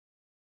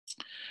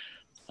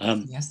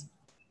Yes.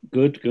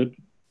 Good, good.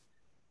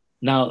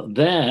 Now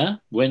there,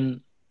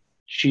 when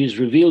she is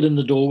revealed in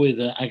the doorway,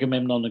 the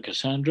Agamemnon and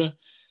Cassandra,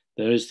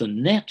 there is the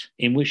net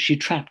in which she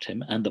trapped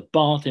him and the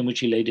bath in which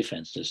he lay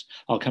defenseless.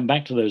 I'll come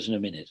back to those in a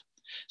minute.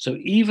 So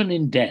even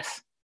in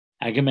death,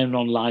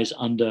 Agamemnon lies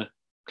under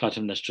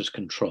Clytemnestra's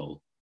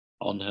control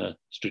on her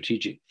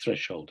strategic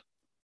threshold.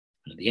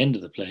 And at the end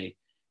of the play,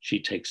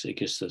 she takes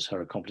Aegisthus,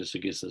 her accomplice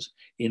Aegisthus,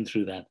 in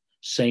through that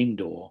same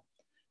door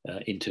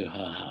into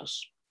her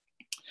house.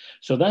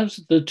 So that's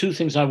the two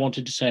things I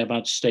wanted to say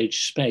about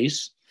stage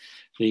space,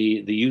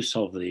 the use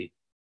of the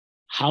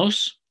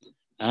house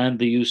and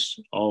the use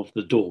of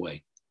the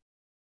doorway.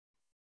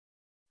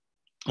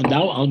 And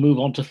now I'll move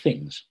on to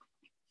things.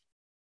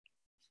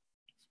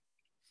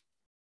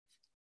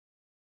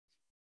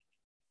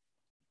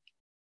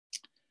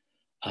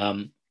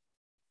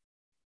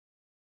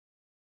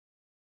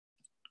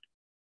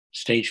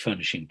 Stage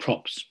furnishing,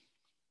 props.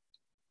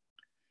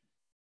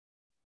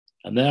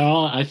 And there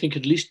are, I think,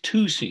 at least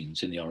two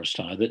scenes in the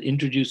Oresteia that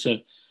introduce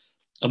a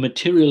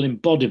material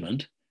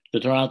embodiment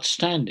that are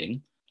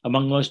outstanding,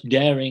 among the most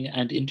daring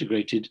and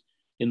integrated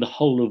in the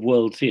whole of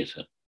world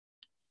theatre.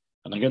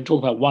 And I'm going to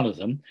talk about one of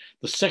them.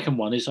 The second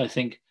one is, I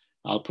think,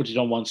 I'll put it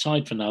on one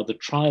side for now, the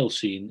trial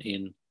scene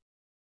in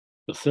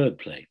the third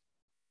play,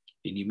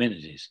 in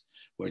Eumenides,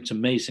 where it's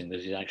amazing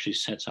that it actually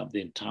sets up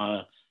the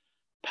entire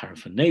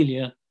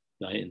paraphernalia,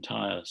 the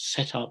entire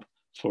setup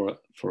for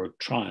a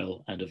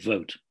trial and a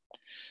vote.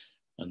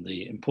 And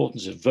the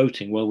importance of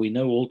voting, well, we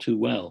know all too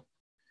well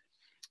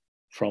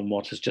from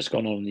what has just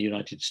gone on in the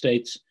United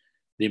States,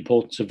 the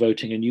importance of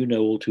voting, and you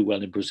know all too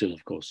well in Brazil,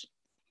 of course,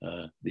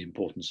 the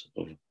importance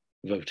of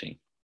voting.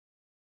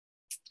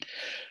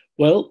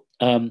 Well,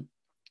 in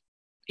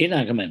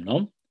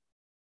Agamemnon,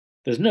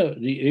 there's no,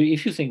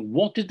 if you think,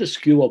 what did the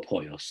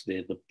skeuopoios,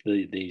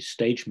 the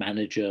stage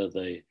manager,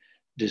 the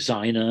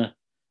designer,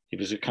 it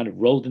was a kind of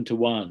rolled into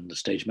one, the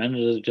stage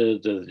manager,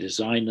 the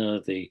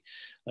designer, the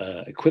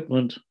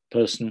equipment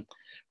person,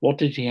 what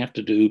did he have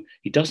to do?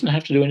 He doesn't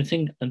have to do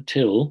anything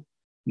until,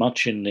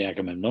 much in the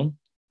Agamemnon,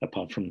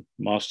 apart from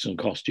masks and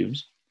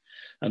costumes,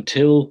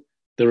 until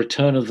the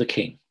return of the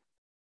king.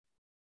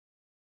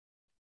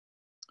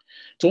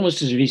 It's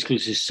almost as if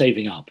Aeschylus is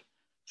saving up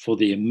for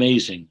the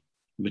amazing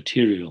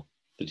material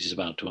that he's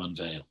about to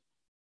unveil.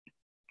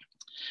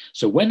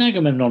 So when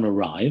Agamemnon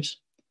arrives,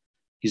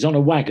 he's on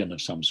a wagon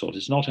of some sort.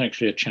 It's not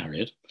actually a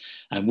chariot.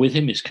 And with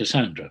him is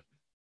Cassandra,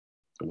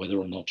 whether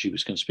or not she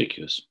was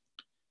conspicuous.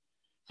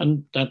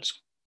 And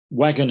that's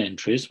wagon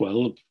entries.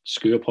 Well,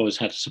 skeuopoios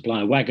had to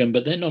supply a wagon,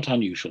 but they're not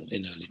unusual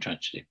in early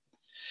tragedy.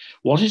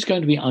 What is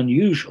going to be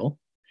unusual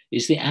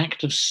is the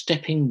act of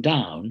stepping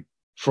down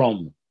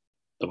from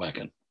the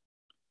wagon.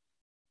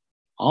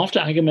 After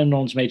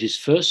Agamemnon's made his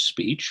first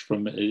speech,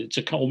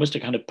 it's almost a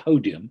kind of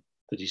podium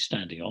that he's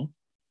standing on,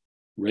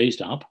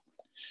 raised up,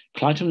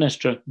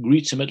 Clytemnestra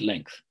greets him at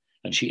length,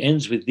 and she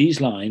ends with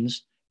these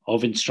lines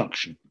of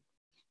instruction.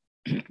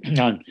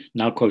 I'm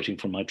now quoting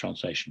from my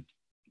translation.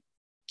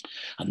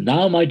 And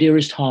now, my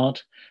dearest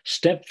heart,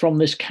 step from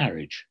this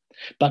carriage,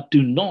 but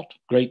do not,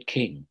 great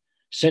king,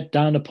 set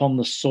down upon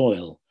the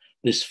soil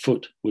this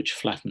foot which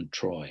flattened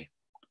Troy.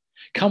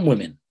 Come,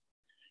 women,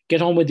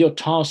 get on with your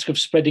task of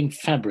spreading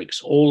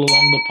fabrics all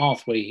along the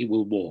pathway he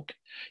will walk.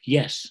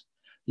 Yes,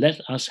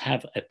 let us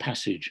have a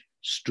passage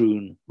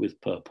strewn with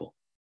purple.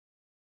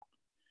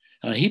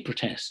 He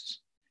protests.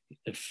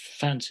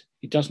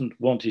 He doesn't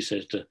want, he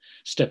says, to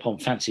step on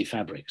fancy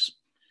fabrics.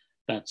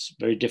 That's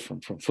very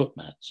different from foot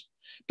mats.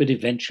 But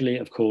eventually,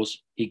 of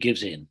course, he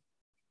gives in.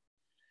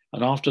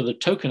 And after the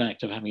token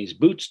act of having his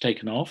boots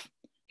taken off,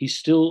 he's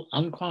still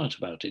unquiet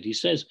about it. He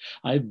says,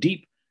 I have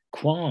deep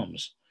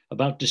qualms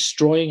about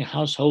destroying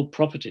household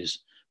properties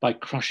by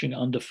crushing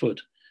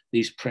underfoot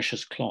these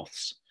precious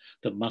cloths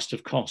that must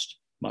have cost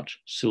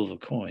much silver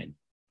coin.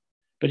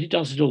 But he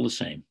does it all the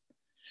same.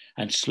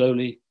 And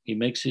slowly he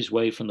makes his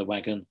way from the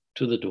wagon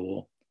to the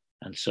door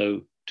and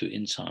so to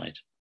inside.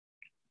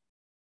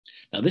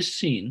 Now this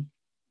scene,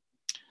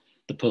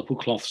 the purple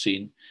cloth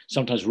scene,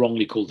 sometimes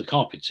wrongly called the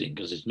carpet scene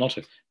because it's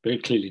very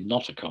clearly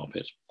not a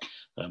carpet.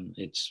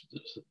 It's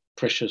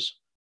precious,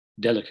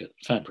 delicate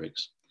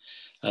fabrics.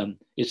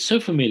 It's so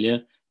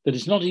familiar that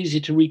it's not easy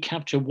to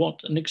recapture what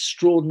an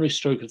extraordinary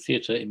stroke of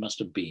theatre it must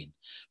have been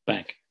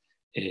back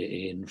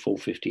in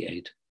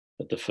 458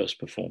 at the first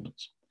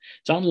performance.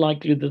 It's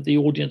unlikely that the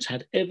audience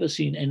had ever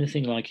seen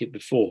anything like it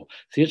before.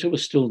 Theatre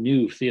was still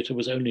new. Theatre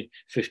was only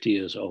 50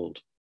 years old.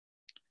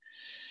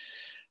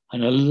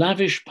 And a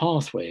lavish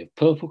pathway of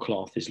purple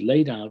cloth is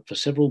laid out for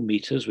several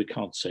meters. We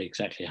can't say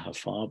exactly how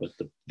far, but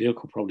the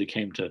vehicle probably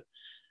came to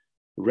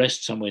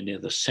rest somewhere near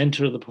the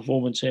center of the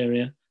performance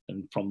area.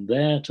 And from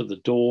there to the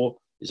door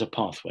is a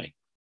pathway,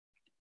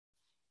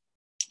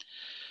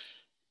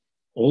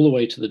 all the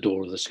way to the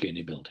door of the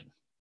skinny building.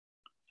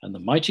 And the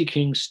mighty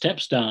king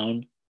steps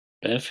down,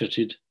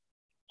 barefooted,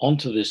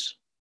 onto this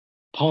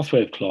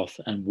pathway of cloth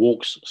and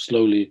walks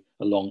slowly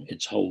along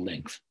its whole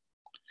length.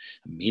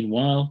 And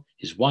meanwhile,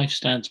 his wife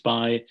stands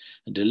by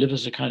and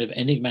delivers a kind of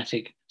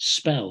enigmatic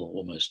spell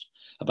almost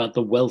about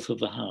the wealth of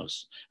the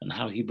house and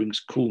how he brings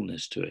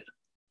coolness to it.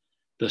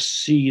 The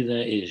sea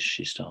there is,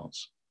 she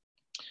starts.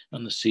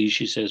 And the sea,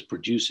 she says,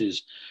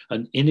 produces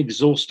an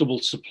inexhaustible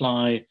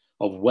supply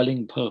of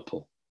welling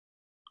purple.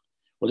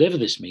 Whatever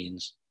this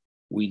means,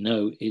 we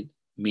know it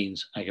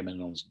means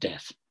Agamemnon's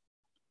death.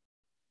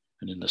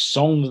 And in the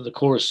song that the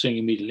chorus sing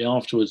immediately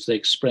afterwards, they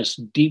express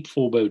deep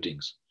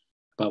forebodings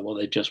about what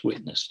they've just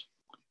witnessed.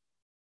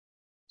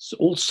 So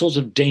all sorts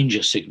of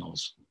danger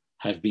signals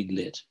have been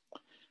lit,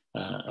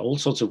 all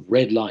sorts of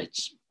red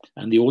lights,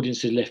 and the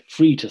audience is left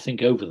free to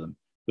think over them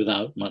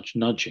without much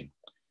nudging.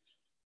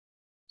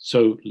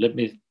 So let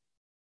me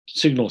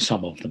signal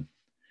some of them.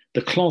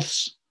 The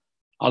cloths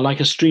are like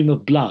a stream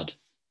of blood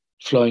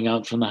flowing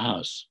out from the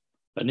house,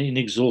 an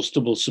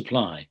inexhaustible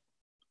supply.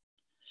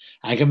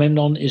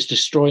 Agamemnon is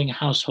destroying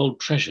household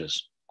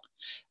treasures,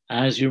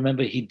 as you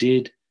remember he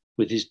did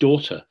with his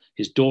daughter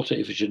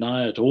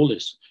Iphigenia at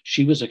Aulis.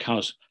 She was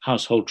a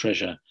household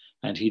treasure,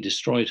 and he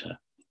destroyed her.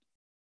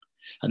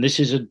 And this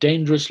is a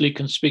dangerously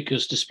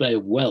conspicuous display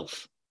of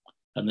wealth,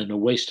 and then a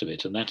waste of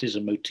it. And that is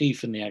a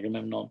motif in the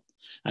Agamemnon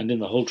and in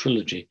the whole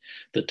trilogy,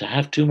 that to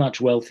have too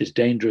much wealth is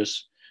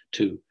dangerous,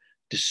 to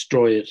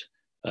destroy it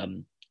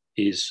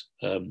is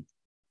an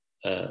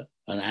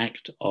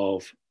act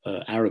of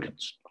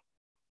arrogance.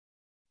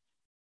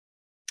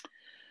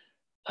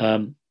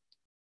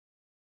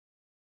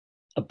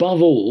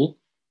 Above all,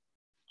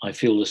 I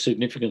feel the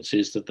significance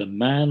is that the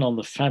man on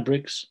the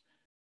fabrics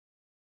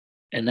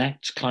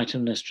enacts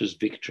Clytemnestra's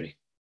victory.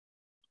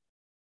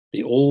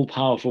 The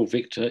all-powerful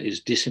victor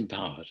is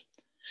disempowered.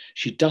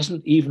 She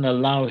doesn't even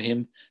allow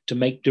him to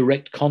make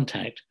direct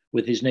contact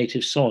with his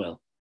native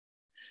soil.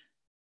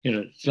 You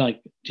know, it's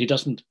like she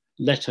doesn't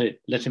let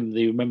him,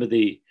 remember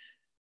the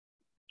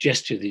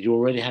gesture that you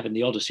already have in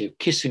the Odyssey of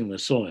kissing the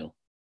soil.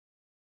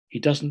 He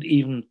doesn't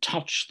even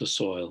touch the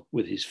soil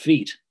with his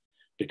feet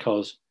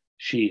because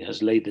she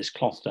has laid this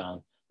cloth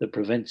down that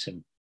prevents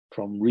him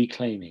from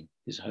reclaiming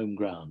his home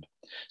ground.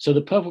 So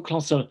the purple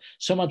cloths are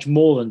so much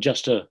more than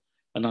just an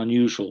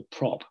unusual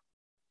prop.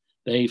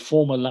 They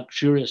form a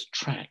luxurious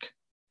track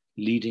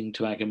leading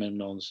to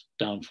Agamemnon's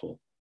downfall.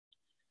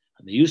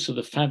 And the use of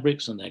the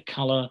fabrics and their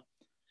color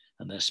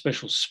and their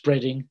special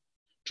spreading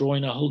draw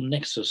in a whole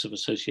nexus of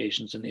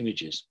associations and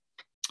images.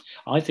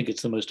 I think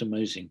it's the most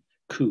amazing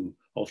coup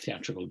of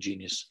theatrical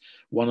genius,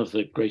 one of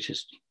the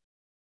greatest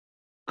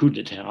coups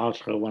de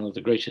théâtre, one of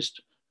the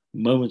greatest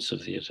moments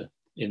of theatre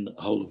in the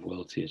whole of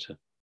world theatre.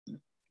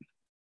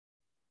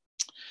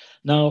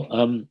 Now,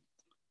 I'm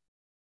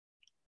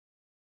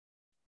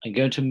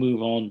going to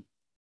move on.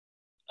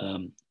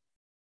 I'm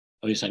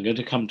going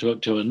to come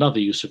to another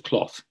use of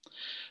cloth.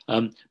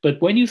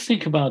 But when you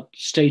think about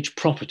stage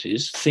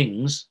properties,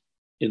 things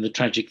in the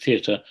tragic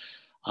theatre,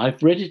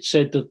 I've read it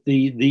said that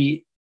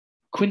the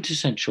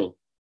quintessential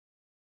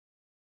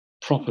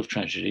prop of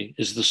tragedy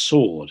is the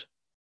sword.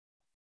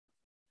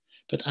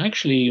 But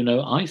actually, you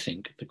know, I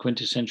think the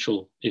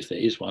quintessential, if there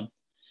is one,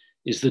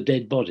 is the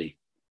dead body.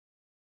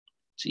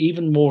 It's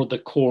even more at the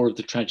core of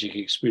the tragic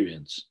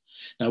experience.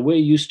 Now,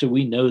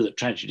 we know that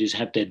tragedies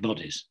have dead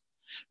bodies.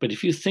 But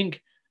if you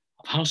think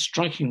of how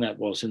striking that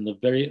was in the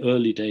very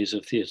early days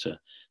of theatre,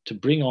 to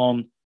be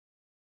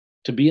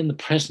in the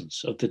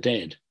presence of the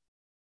dead.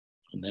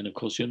 And then, of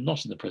course, you're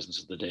not in the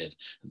presence of the dead.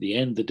 At the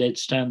end, the dead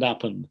stand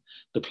up and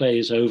the play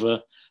is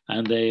over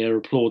and they are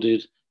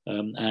applauded.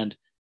 And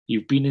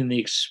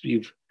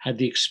you've had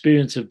the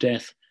experience of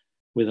death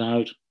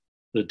without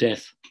the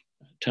death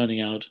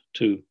turning out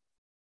to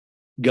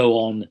go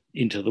on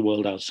into the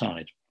world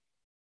outside.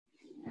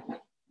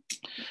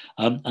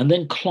 And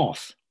then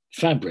cloth,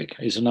 fabric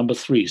is a number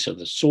 3. So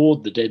the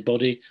sword, the dead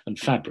body, and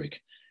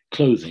fabric,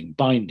 clothing,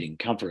 binding,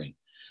 covering.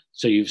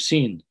 So we've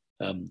seen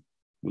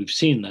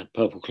that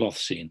purple cloth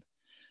scene.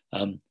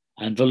 And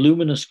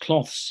voluminous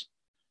cloths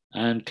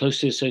and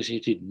closely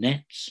associated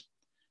nets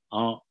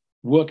are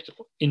worked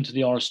into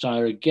the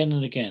Oresteia again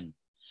and again,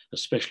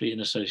 especially in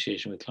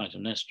association with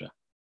Clytemnestra.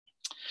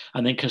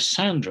 And then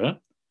Cassandra,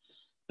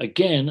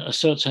 again,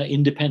 asserts her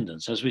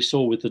independence. As we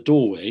saw with the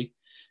doorway,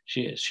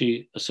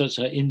 she asserts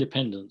her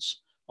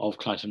independence of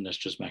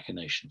Clytemnestra's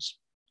machinations.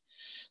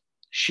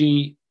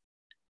 She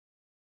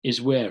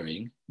is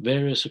wearing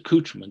various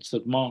accoutrements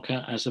that mark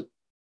her as a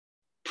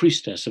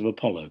priestess of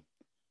Apollo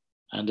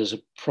and as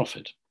a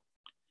prophet.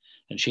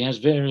 And she has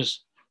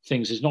various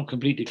things. It's not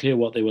completely clear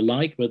what they were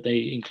like, but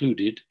they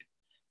included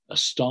a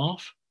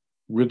staff,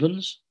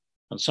 ribbons,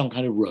 and some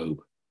kind of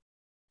robe.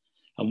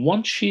 And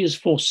once she is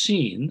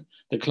foreseen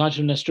that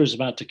Clytemnestra is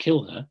about to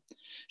kill her,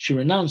 she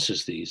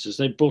renounces these as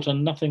they brought her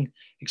nothing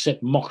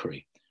except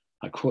mockery.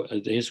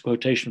 Here's a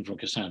quotation from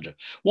Cassandra.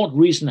 "What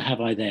reason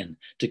have I then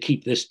to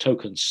keep this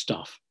token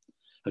stuff?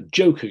 A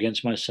joke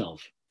against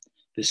myself.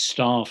 This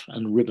staff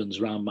and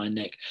ribbons round my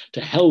neck.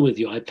 To hell with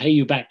you, I pay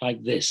you back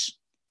like this."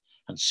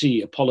 And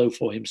see, Apollo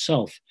for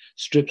himself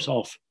strips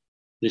off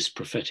this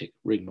prophetic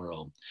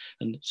rigmarole.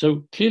 And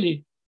so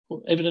clearly,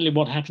 evidently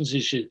what happens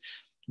is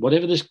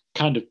whatever this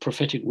kind of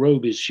prophetic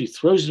robe is, she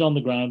throws it on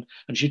the ground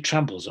and she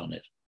tramples on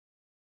it.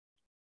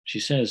 She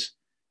says,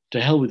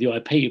 to hell with you, I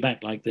pay you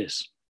back like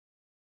this.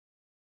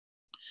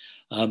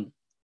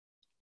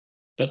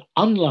 But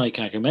unlike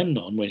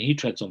Agamemnon, when he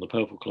treads on the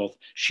purple cloth,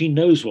 she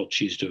knows what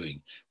she's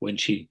doing when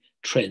she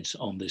treads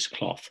on this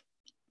cloth.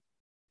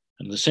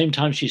 And at the same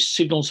time, she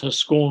signals her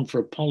scorn for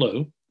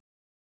Apollo.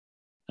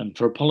 And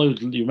for Apollo,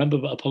 you remember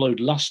Apollo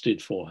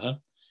lusted for her,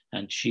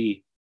 and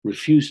she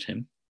refused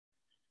him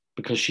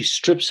because she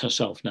strips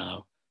herself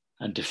now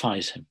and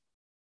defies him.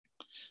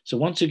 So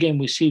once again,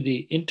 we see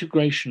the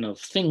integration of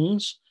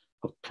things,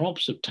 of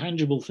props, of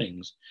tangible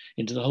things,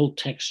 into the whole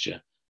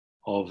texture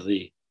of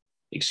the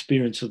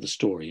experience of the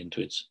story,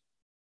 into its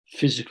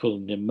physical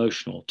and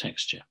emotional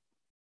texture.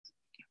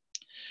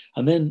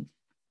 And then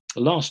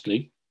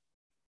lastly,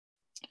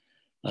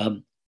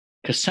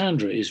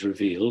 Cassandra is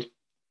revealed,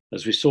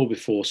 as we saw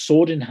before,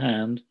 sword in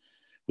hand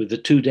with the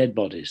two dead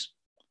bodies.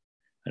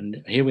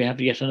 And here we have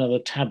yet another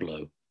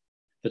tableau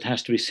that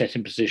has to be set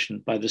in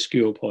position by the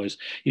skeuopois.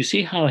 You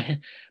see how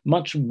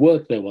much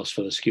work there was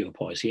for the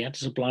skeuopois. He had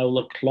to supply all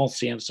the cloths,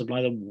 he had to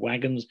supply the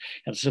wagons,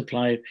 he had to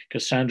supply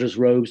Cassandra's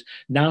robes.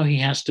 Now he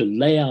has to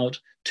lay out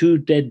two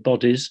dead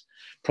bodies,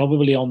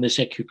 probably on this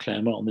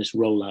ecuclema, on this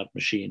rollout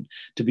machine,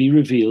 to be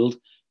revealed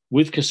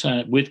with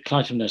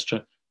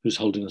Clytemnestra, who's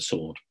holding the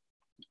sword.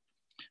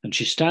 And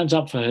she stands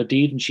up for her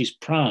deed, and she's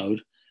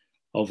proud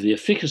of the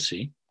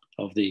efficacy,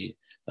 of the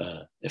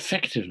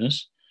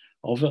effectiveness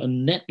of a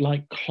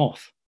net-like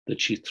cloth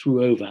that she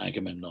threw over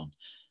Agamemnon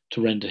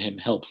to render him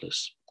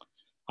helpless.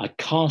 I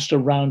cast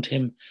around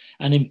him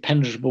an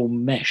impenetrable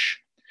mesh,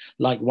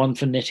 like one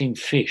for netting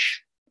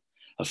fish,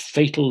 a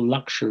fatal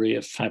luxury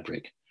of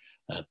fabric,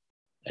 a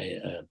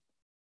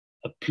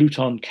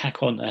Pluton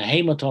kakon, a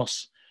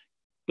hematos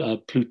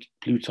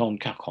Pluton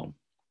kakon.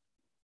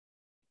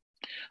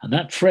 And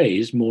that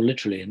phrase, more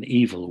literally an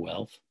evil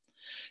wealth,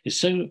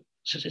 is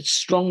it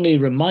strongly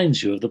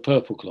reminds you of the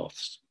purple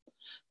cloths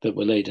that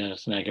were laid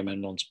out in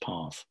Agamemnon's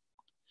path.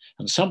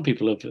 And some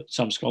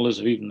scholars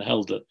have even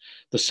held that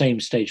the same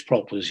stage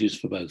prop was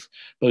used for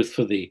both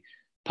for the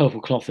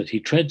purple cloth that he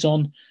treads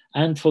on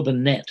and for the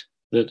net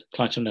that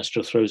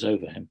Clytemnestra throws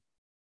over him.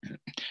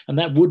 And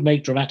that would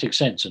make dramatic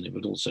sense, and it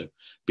would also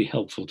be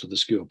helpful to the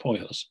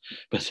skeuopoios.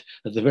 But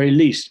at the very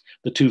least,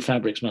 the two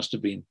fabrics must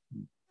have been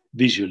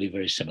visually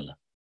very similar.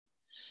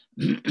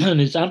 And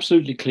it's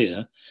absolutely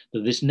clear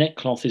that this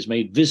neckcloth is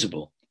made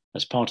visible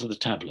as part of the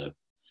tableau.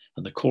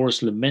 And the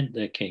chorus lament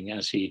their king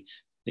as he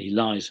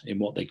lies in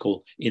what they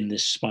call in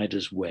this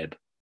spider's web.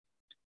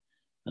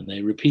 And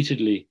they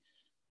repeatedly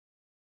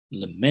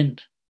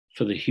lament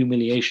for the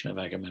humiliation of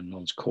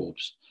Agamemnon's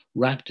corpse,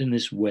 wrapped in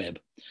this web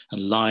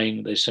and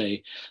lying, they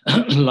say,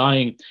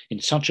 lying in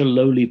such a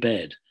lowly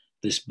bed,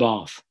 this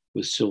bath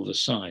with silver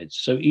sides.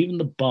 So even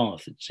the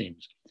bath, it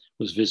seems,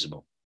 was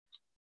visible.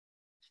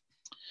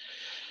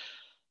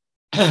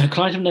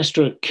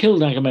 Clytemnestra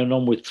killed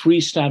Agamemnon with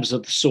 3 stabs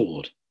of the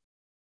sword,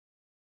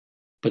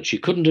 but she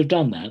couldn't have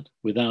done that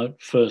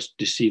without first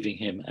deceiving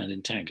him and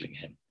entangling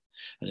him.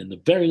 And in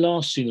the very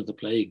last scene of the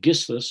play,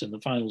 Aegisthus, in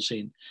the final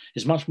scene,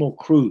 is much more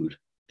crude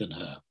than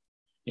her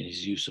in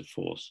his use of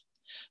force.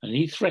 And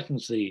he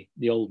threatens the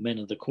old men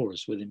of the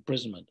chorus with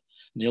imprisonment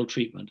and ill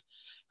treatment.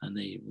 And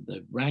the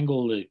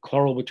wrangle, the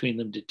quarrel between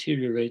them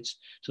deteriorates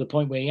to the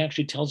point where he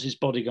actually tells his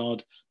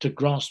bodyguard to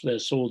grasp their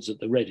swords at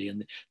the ready,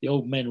 and the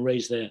old men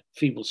raise their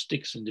feeble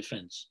sticks in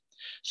defense.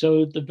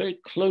 So the very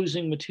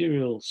closing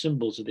material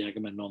symbols of the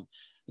Agamemnon,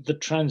 the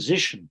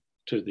transition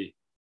to the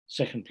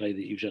second play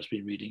that you've just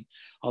been reading,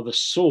 are the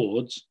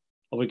swords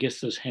of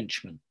Aegisthus'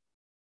 henchmen.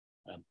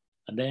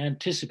 And they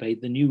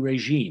anticipate the new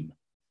regime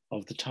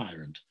of the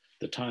tyrant,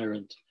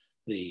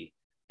 the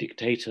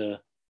dictator,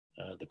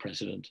 the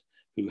president,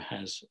 who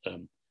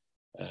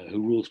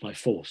rules by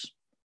force.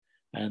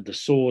 And the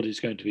sword is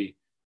going to be,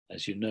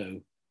 as you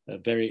know,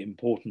 very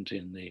important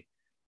in the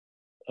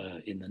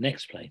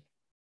next play.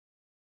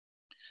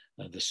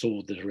 The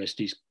sword that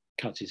Orestes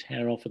cuts his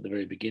hair off at the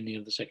very beginning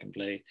of the second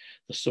play,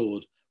 the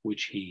sword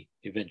which he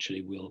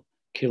eventually will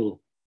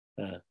kill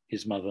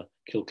his mother,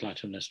 kill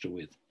Clytemnestra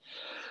with.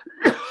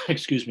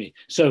 Excuse me.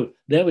 So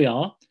there we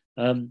are.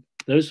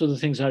 Those were the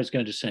things I was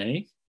going to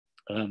say.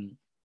 I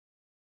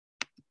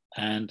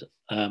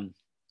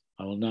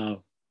will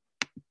now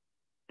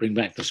bring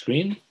back the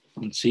screen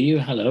and see you.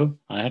 Hello.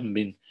 I haven't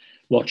been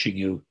watching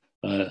you.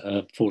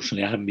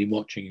 Fortunately, I haven't been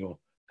watching your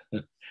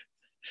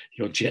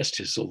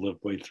gestures all the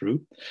way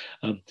through.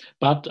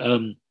 But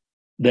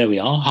there we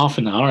are, half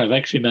an hour. I've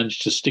actually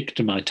managed to stick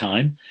to my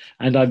time.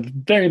 And I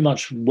very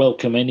much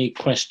welcome any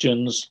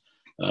questions,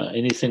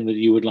 anything that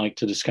you would like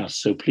to discuss.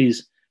 So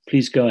please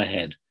go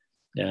ahead.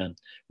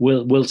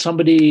 Will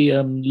somebody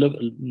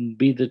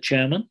be the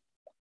chairman?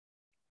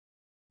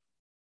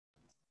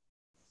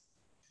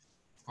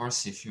 Of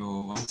course, if you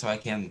want to, I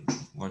can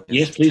work as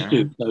Yes, please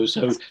chairman. do.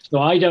 So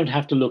I don't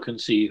have to look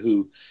and see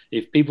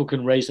if people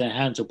can raise their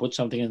hands or put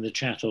something in the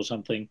chat or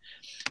something,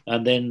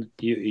 and then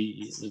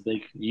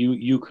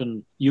you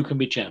can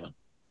be chairman.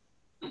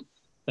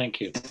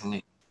 Thank you.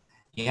 Definitely.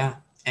 Yeah.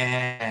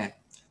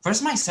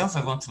 First, myself,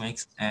 I want to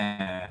make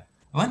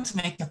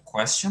a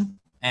question.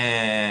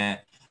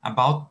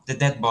 about the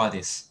dead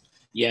bodies.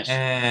 Yes.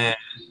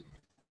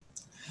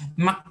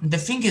 The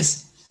thing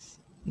is,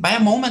 by a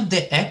moment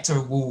the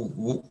actor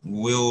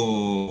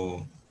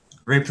will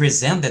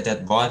represent the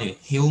dead body,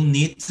 he'll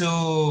need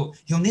to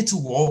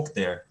walk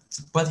there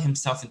to put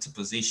himself into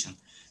position.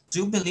 Do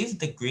you believe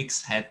the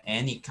Greeks had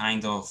any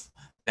kind of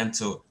plan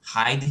to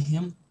hide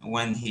him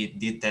when he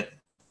did that,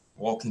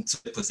 walk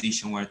into the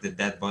position where the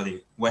dead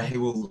body, where he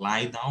will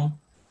lie down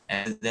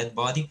as the dead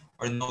body,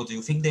 or no? Do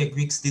you think the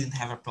Greeks didn't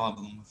have a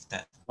problem with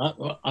that?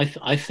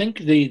 I think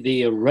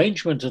the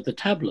arrangement of the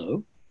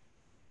tableau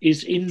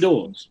is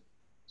indoors,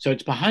 so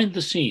it's behind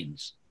the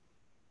scenes.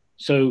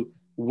 So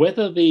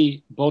whether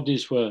the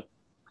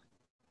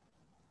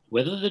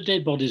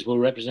dead bodies were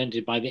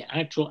represented by the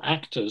actual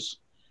actors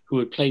who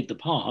had played the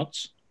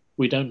parts,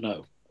 we don't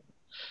know.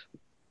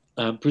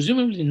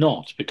 Presumably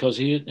not, because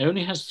he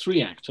only has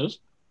 3 actors.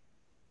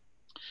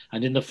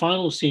 And in the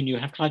final scene, you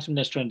have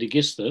Clytemnestra and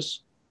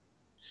Aegisthus.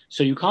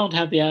 So you can't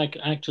have the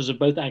actors of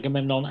both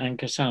Agamemnon and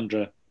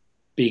Cassandra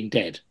being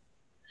dead.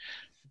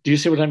 Do you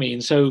see what I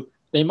mean? So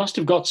they must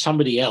have got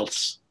somebody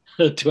else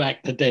to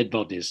act the dead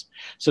bodies.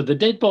 So the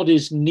dead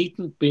bodies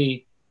needn't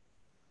be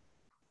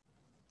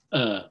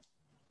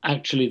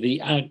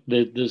actually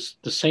the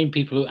same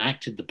people who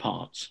acted the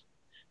parts.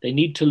 They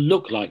need to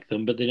look like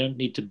them, but they don't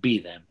need to be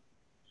them.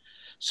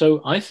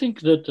 So I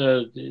think that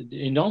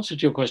in answer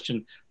to your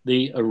question,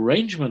 the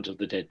arrangement of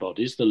the dead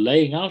bodies, the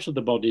laying out of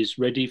the bodies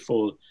ready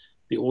for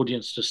the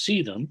audience to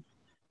see them,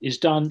 is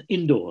done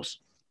indoors,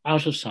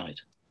 out of sight,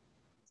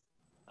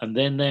 and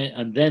then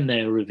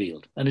they're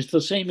revealed. And it's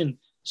the same in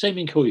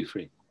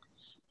Choephry.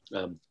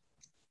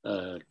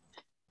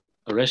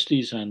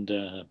 Orestes and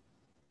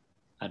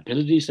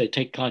Pylades, they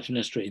take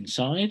Clytemnestra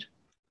inside.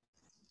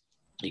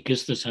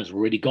 Aegisthus has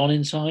already gone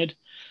inside,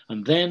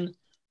 and then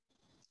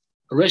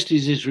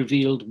Orestes is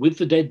revealed with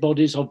the dead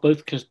bodies of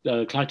both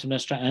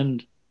Clytemnestra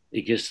and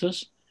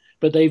Aegisthus,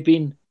 but they've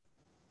been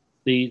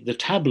the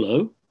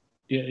tableau.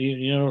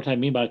 You know what I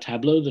mean by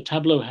tableau? The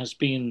tableau has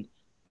been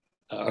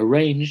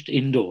arranged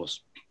indoors.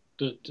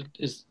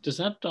 Does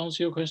that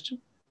answer your question?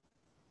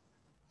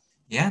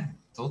 Yeah,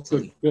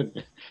 totally.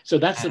 Good. So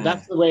that's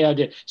the way I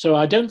did. So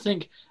I don't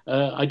think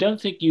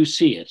you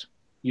see it.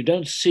 You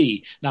don't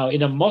see now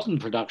in a modern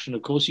production.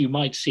 Of course, you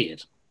might see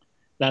it.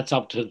 That's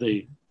up to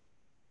the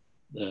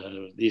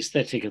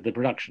aesthetic of the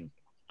production.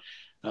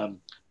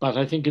 But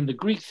I think in the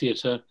Greek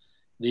theatre,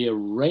 the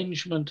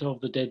arrangement of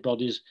the dead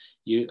bodies,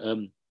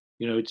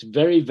 it's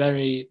very,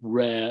 very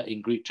rare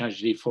in Greek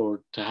tragedy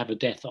to have a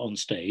death on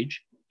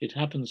stage. It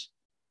happens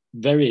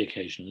very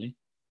occasionally,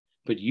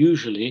 but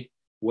usually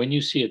when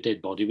you see a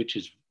dead body, which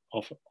is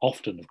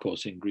often, of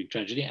course, in Greek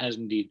tragedy, as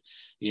indeed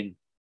in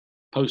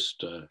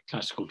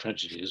post-classical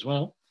tragedy as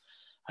well,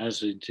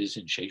 as it is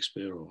in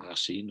Shakespeare or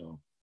Racine or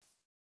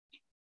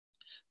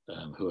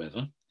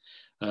whoever,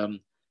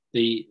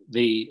 the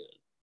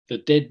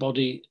dead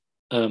body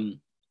in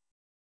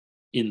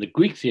the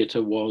Greek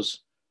theatre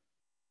was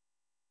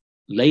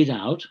laid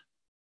out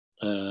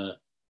of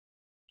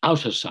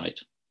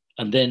sight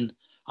and then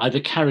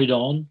either carried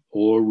on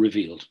or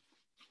revealed.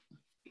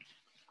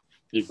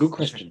 A good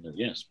question, though.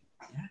 Yes.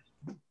 Yeah,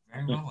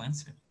 very well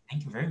answered.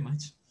 Thank you very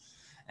much.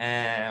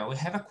 We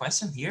have a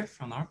question here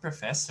from our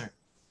professor.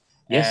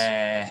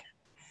 Yes.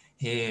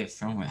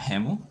 From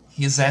Remo.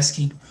 He's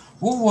asking,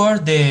 who were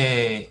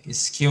the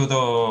skilled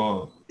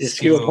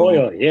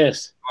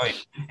yes.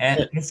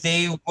 And if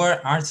they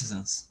were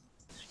artisans?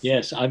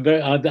 Yes, I'm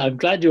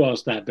glad you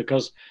asked that,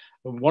 because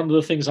one of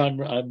the things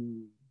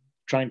I'm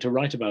trying to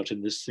write about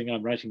in this thing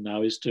I'm writing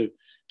now is to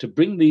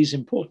bring these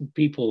important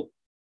people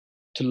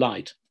to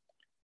light.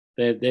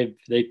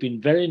 They've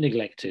been very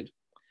neglected,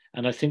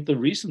 and I think the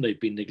reason they've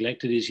been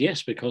neglected is,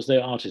 yes, because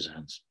they're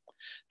artisans,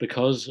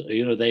 because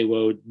they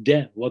were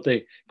what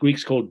the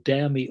Greeks called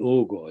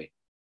dermiorgoi,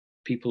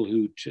 people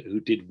who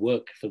did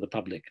work for the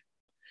public,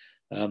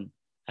 and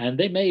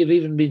they may have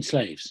even been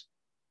slaves.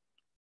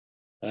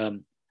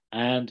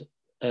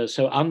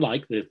 So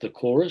unlike the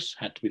chorus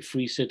had to be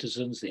free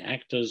citizens, the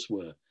actors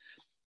were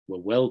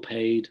well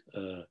paid,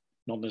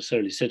 not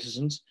necessarily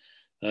citizens.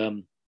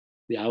 The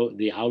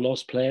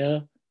aulos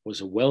player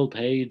was a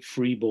well-paid,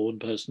 free-born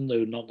person,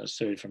 though not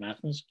necessarily from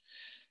Athens.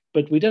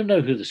 But we don't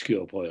know who the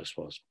skeuopoios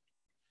was.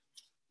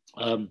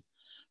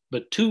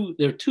 But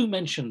there are 2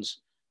 mentions.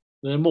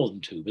 There are more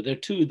than 2, but there are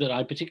 2 that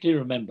I particularly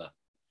remember,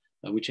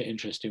 which are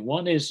interesting.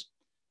 One is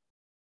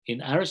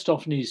in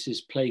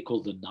Aristophanes' play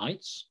called The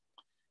Knights.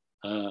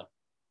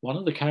 One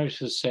of the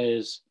characters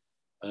says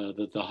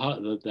that the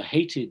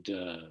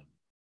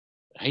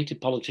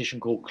hated politician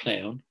called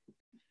Cleon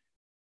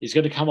is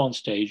going to come on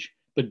stage,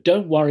 but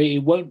don't worry,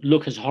 it won't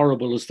look as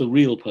horrible as the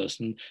real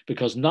person,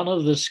 because none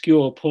of the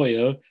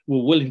skeuopoio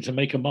were willing to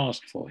make a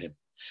mask for him.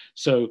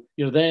 So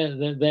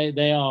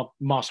they are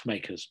mask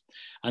makers.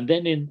 And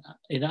then in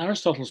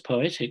Aristotle's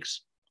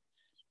Poetics,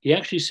 he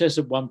actually says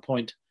at one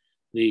point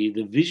the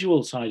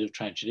visual side of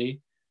tragedy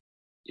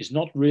is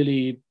not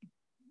really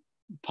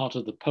part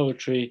of the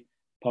poetry,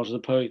 part of the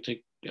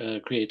poetic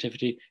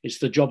creativity. It's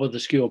the job of the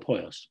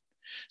skeuopoios.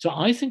 So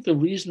I think the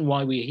reason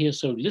why we hear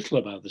so little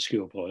about the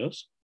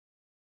Skiopoios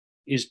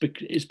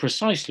is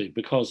precisely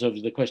because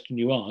of the question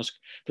you ask,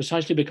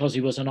 precisely because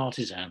he was an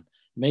artisan,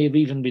 may have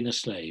even been a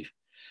slave.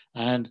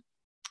 And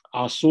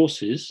our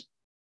sources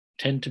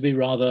tend to be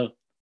rather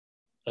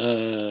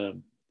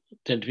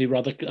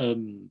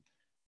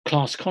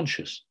class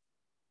conscious.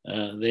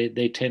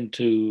 They tend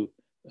to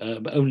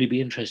only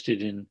be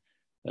interested in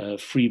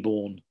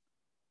freeborn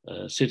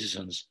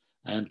citizens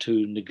and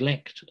to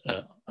neglect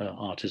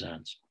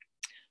artisans.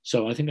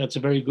 So I think that's a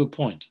very good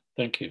point.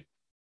 Thank you.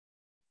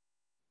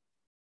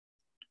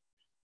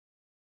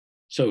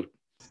 So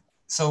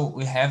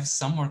we have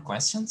some more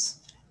questions.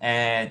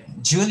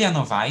 Julia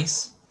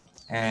Novaes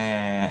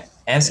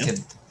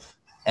asked,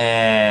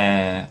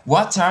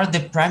 what are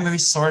the primary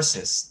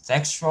sources,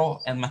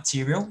 textual and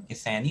material,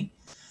 if any,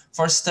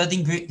 for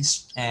studying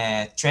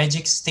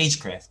tragic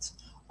stagecraft,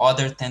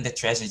 other than the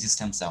tragedies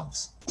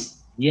themselves?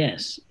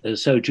 Yes.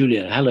 So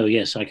Julia, hello.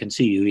 Yes, I can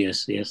see you.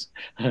 Yes, yes.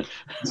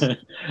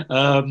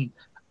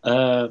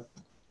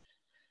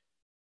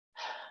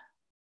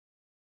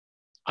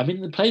 I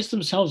mean, the plays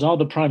themselves are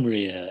the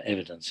primary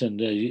evidence,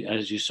 and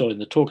as you saw in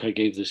the talk I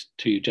gave this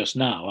to you just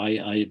now,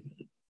 I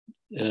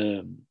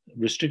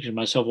restricted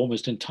myself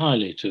almost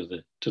entirely to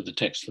the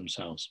texts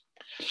themselves.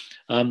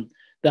 There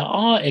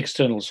are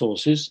external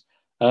sources,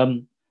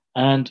 but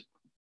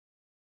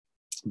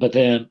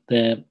they're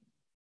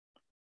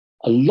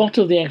a lot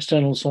of the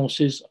external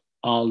sources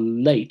are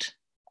late,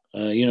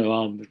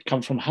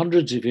 come from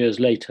hundreds of years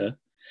later,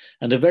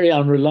 and are very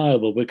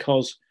unreliable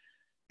because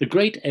the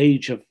great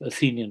age of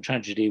Athenian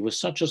tragedy was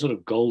such a sort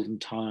of golden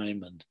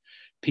time, and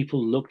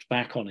people looked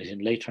back on it in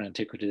later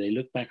antiquity. They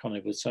looked back on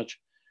it with such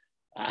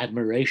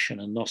admiration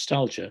and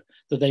nostalgia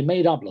that they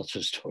made up lots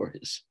of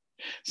stories.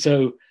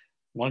 So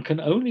one can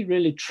only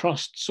really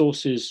trust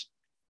sources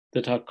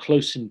that are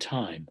close in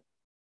time.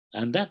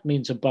 And that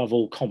means above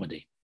all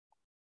comedy.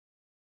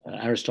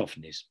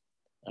 Aristophanes.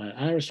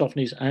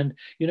 And,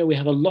 we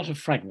have a lot of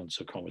fragments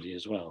of comedy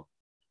as well.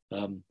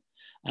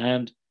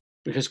 And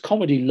because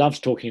comedy loves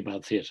talking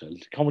about theatre.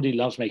 Comedy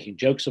loves making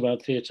jokes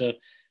about theatre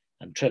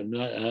and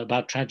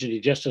about tragedy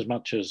just as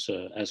much as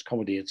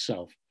comedy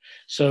itself.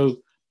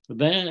 So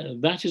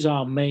that is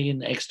our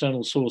main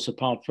external source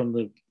apart from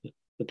the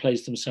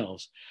plays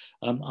themselves.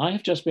 I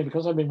have just been,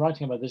 because I've been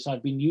writing about this,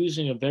 I've been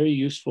using a very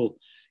useful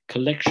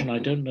collection. I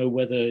don't know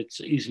whether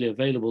it's easily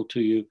available to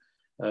you,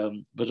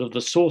 but of the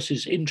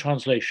sources in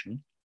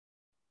translation.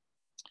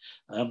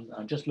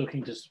 I'm just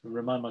looking to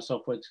remind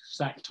myself what its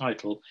exact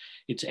title.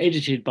 It's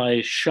edited by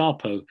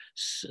Chapo,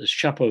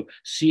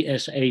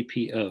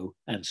 CSAPO,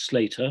 and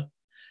Slater,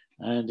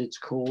 and it's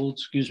called,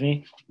 excuse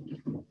me,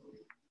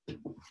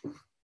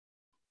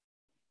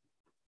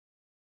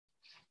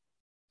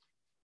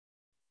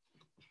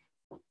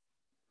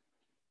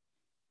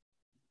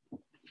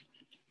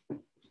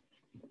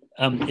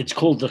 it's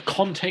called The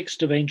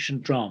Context of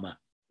Ancient Drama.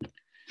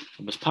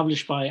 It was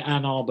published by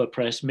Ann Arbor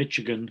Press,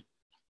 Michigan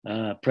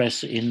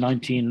Press in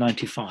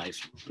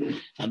 1995.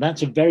 And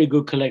that's a very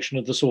good collection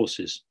of the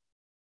sources.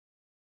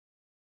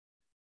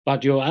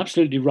 But you're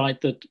absolutely right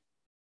that,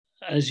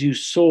 as you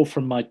saw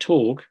from my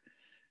talk,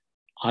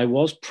 I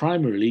was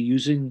primarily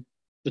using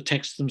the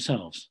texts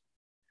themselves.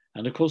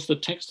 And of course, the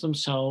texts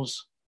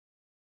themselves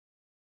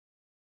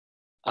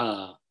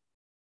do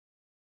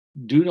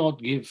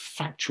not give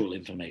factual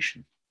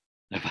information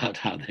about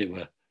how they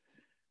were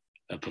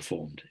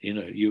performed.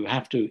 You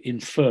have to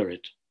infer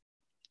it.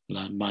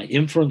 My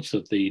inference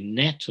that the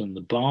net and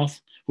the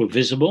bath were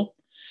visible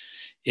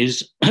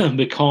is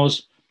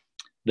because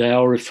they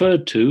are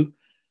referred to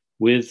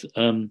with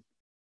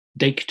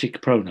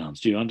deictic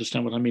pronouns. Do you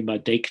understand what I mean by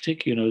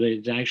deictic?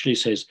 It actually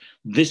says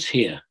this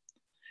here.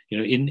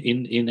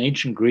 In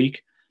ancient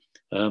Greek,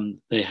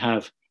 they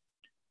have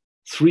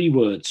three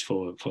words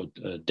for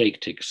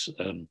deictics.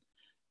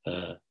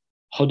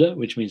 Hoda,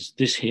 which means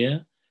this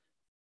here.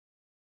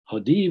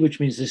 Hodi, which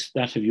means this,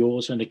 that of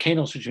yours, and a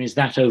kenos, which means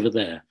that over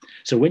there.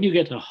 So when you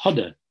get a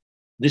hoda,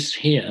 this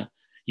here,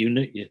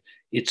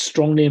 it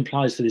strongly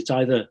implies that it's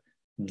either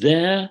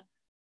there,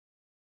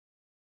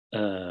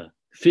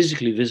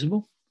 physically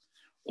visible,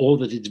 or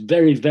that it's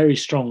very, very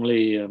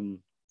strongly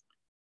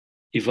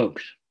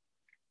evoked.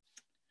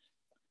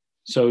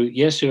 So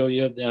yes,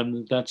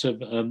 that's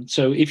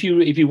so if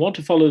you want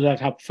to follow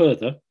that up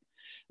further,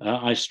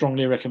 I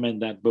strongly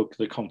recommend that book,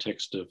 The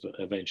Context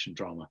of Ancient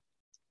Drama.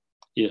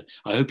 Yeah,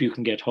 I hope you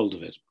can get hold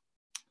of it.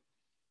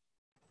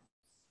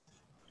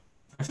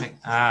 Perfect.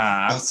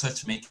 I'll try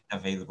to make it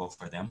available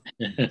for them.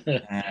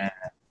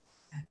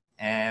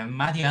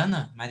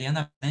 Mariana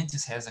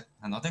Bentes has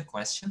another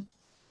question.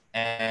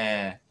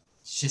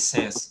 She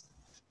says,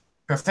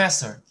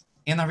 Professor,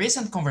 in a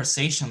recent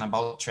conversation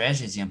about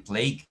tragedy and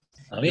plague,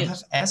 you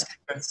have asked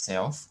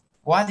yourself,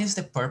 what is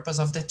the purpose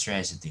of the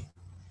tragedy?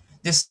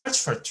 The search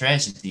for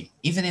tragedy,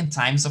 even in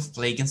times of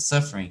plague and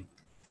suffering,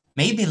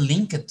 may be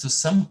linked to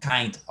some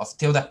kind of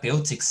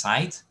therapeutic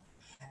side,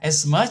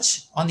 as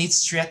much on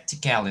its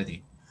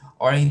theatricality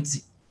or in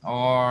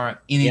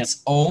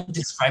its own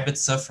described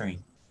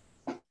suffering.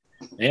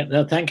 Yeah,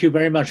 no, thank you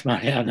very much,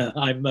 Mariana.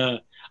 I'm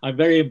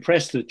very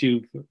impressed that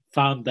you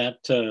found that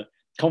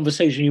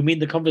conversation. You mean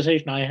the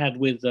conversation I had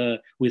with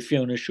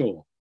Fiona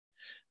Shaw,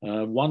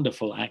 a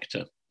wonderful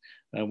actor.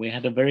 We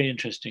had a very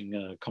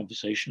interesting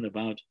conversation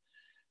about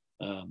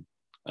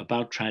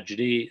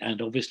tragedy,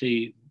 and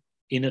obviously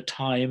in a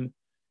time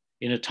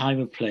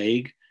of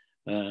plague,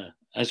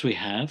 as we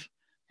have,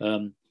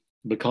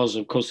 because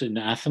of course in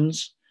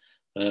Athens.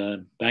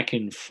 Back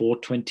in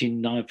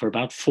 429, for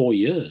about 4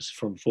 years,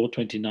 from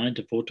 429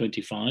 to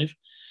 425,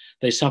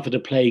 they suffered a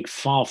plague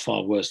far,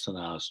 far worse than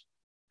ours.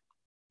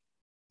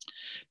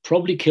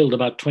 Probably killed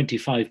about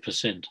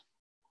 25%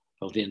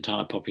 of the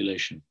entire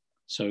population.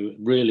 So it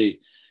really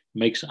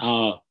makes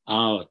our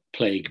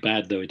plague,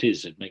 bad though it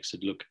is, it makes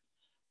it look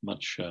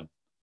much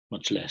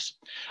less.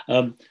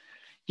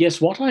 Yes,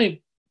 what I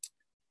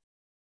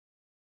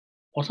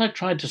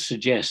tried to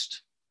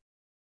suggest.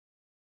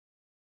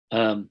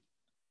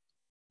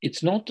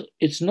 It's not.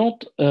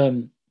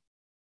 I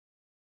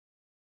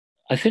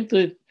think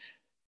the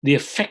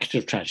effect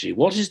of tragedy.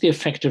 What is the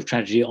effect of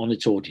tragedy on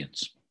its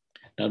audience?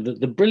 Now,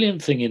 the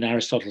brilliant thing in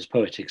Aristotle's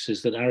Poetics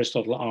is that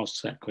Aristotle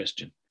asks that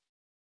question,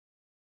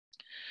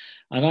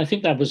 and I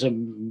think that was a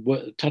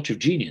touch of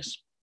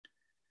genius.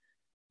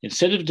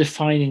 Instead of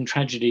defining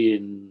tragedy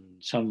in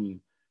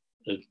some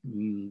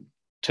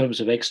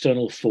terms of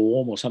external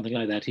form or something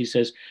like that, he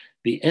says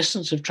the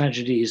essence of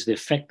tragedy is the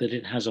effect that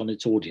it has on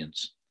its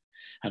audience.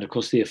 And of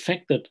course, the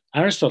effect that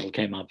Aristotle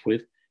came up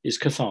with is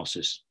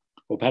catharsis,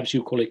 or perhaps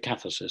you call it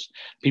catharsis.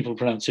 People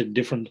pronounce it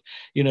different.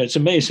 You know, it's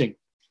amazing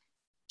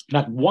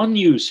that one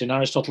use in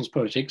Aristotle's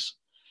Poetics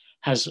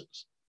has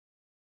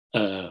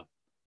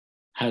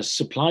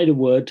supplied a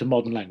word to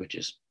modern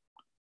languages.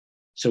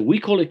 So we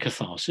call it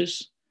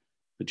catharsis.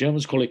 The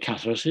Germans call it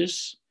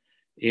catharsis.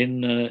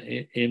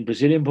 In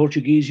Brazilian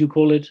Portuguese, you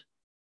call it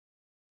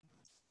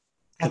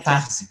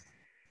Catarse.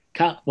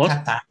 What?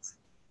 Catarse.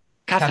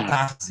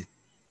 Catarse.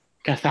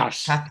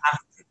 Catharsis.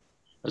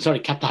 Sorry,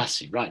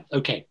 catharsis. Right.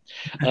 Okay.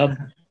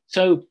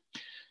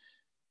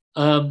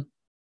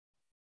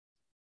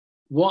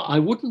 What I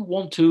wouldn't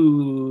want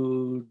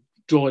to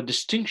draw a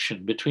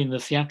distinction between the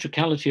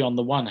theatricality on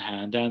the one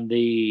hand and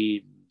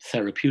the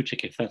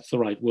therapeutic, if that's the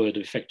right word,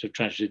 effect of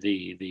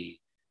tragedy,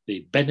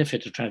 the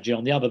benefit of tragedy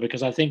on the other,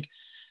 because I think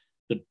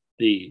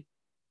the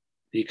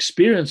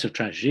experience of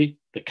tragedy,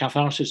 the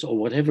catharsis or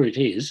whatever it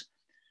is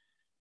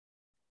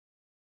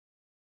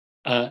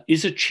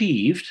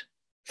achieved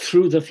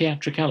through the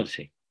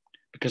theatricality,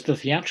 because the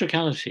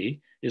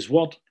theatricality is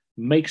what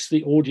makes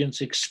the audience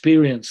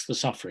experience the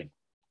suffering.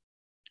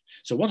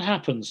 So what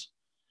happens,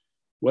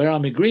 where I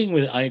agree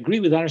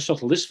with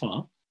Aristotle this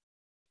far,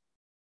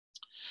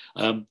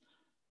 that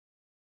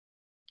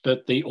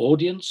the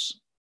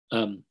audience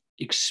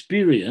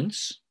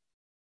experience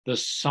the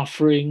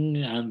suffering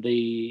and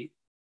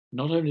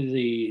not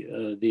only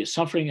the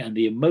suffering and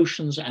the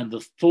emotions and the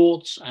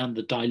thoughts and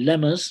the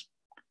dilemmas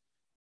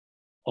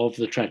of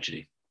the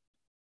tragedy.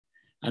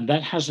 And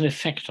that has an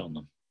effect on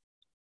them.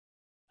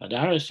 And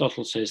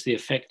Aristotle says the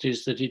effect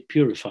is that it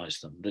purifies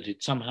them, that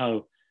it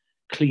somehow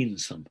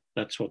cleans them.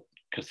 That's what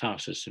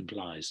catharsis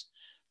implies,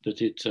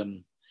 that it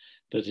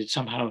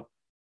somehow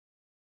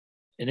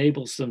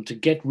enables them to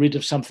get rid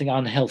of something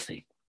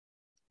unhealthy.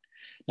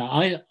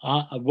 Now,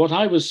 what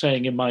I was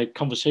saying in my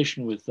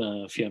conversation with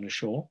Fiona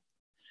Shaw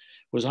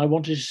was I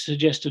wanted to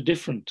suggest a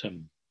different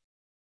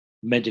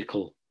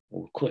medical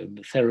or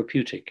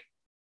therapeutic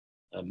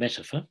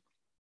metaphor.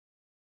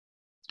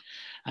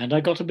 And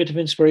I got a bit of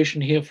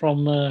inspiration here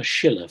from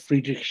Schiller,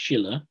 Friedrich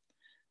Schiller,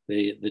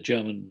 the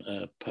German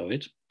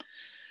poet,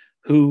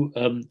 who,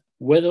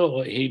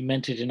 whether he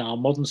meant it in our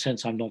modern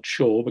sense, I'm not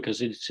sure,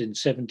 because it's in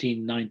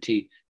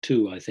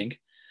 1792, I think,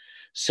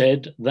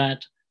 said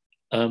that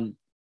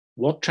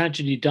what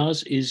tragedy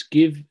does is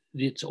give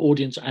its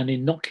audience an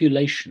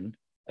inoculation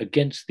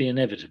against the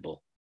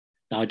inevitable.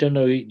 Now, I don't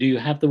know, do you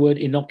have the word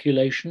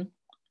inoculation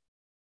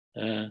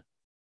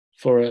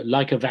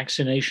like a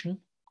vaccination?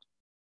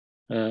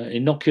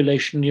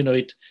 Inoculation,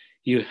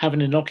 you have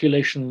an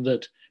inoculation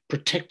that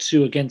protects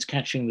you against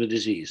catching the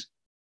disease.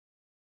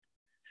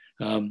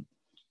 Or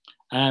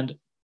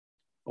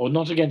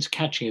not against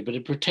catching it, but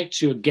it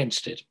protects you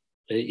against it.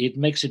 It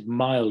makes it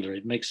milder,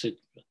 it makes it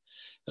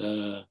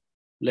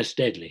less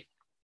deadly.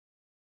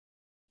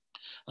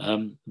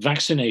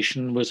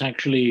 Vaccination was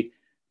actually,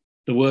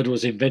 the word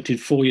was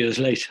invented 4 years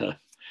later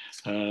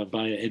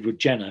by Edward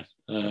Jenner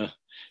in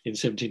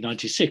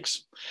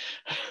 1796.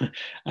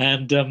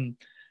 And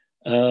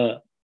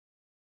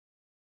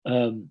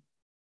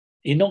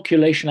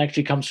inoculation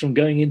actually comes from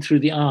going in through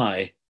the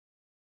eye.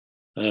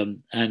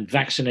 And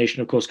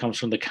vaccination, of course, comes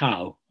from the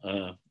cow,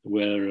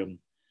 where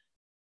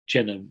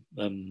Jenner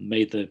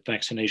made the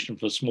vaccination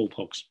for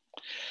smallpox.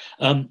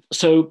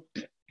 So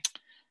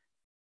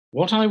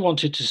what I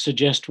wanted to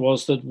suggest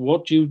was that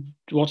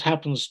what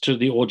happens to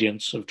the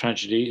audience of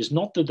tragedy is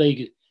not that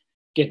they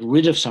get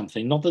rid of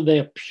something, not that they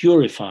are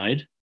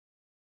purified,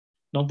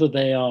 not that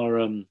they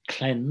are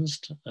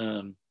cleansed,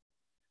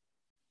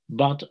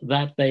 but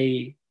that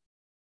they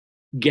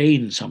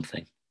gain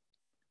something.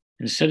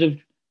 Instead of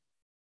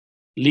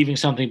leaving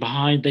something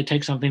behind, they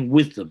take something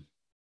with them.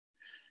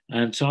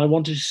 And so I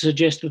wanted to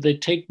suggest that they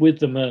take with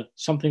them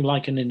something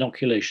like an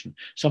inoculation,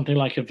 something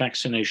like a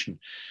vaccination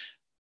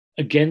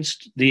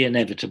against the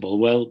inevitable.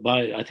 Well,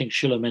 I think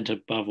Schiller meant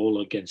above all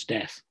against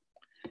death.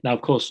 Now,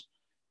 of course,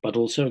 but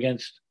also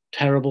against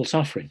terrible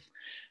suffering.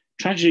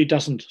 Tragedy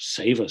doesn't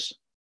save us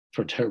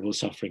from terrible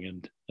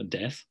suffering and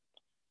death.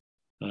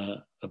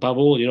 Above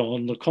all,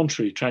 on the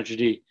contrary,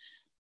 tragedy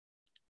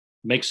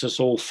makes us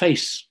all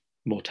face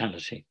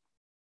mortality.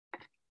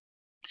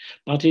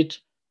 But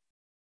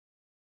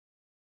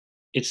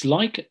it's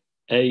like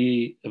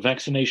a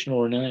vaccination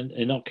or an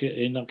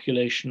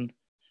inoculation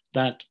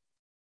that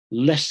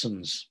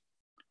lessens,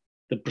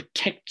 that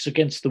protects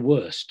against the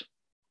worst.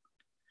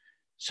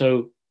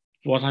 So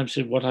what I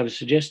was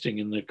suggesting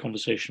in the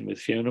conversation with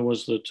Fiona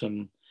was that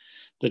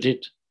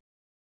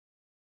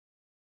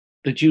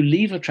that you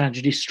leave a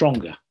tragedy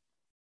stronger.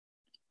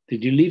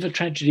 That you leave a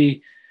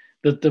tragedy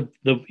that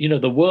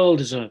the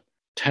world is a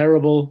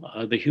terrible,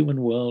 the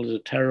human world is a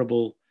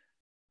terrible,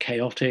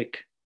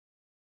 chaotic,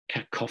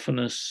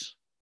 cacophonous,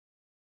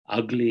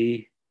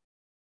 ugly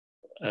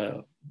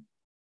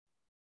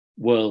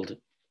world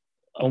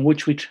on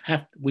which we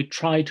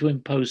try to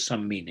impose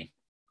some meaning.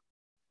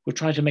 We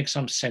try to make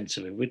some sense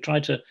of it. We try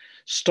to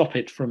stop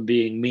it from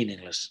being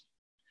meaningless.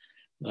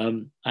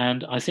 And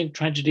I think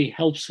tragedy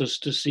helps us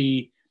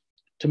to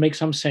make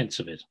some sense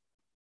of it,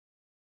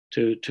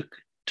 to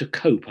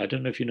cope. I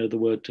don't know if you know the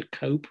word to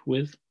cope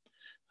with,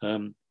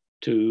 to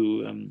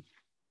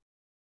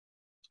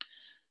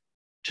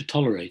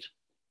tolerate.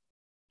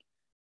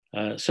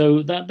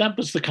 So that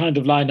was the kind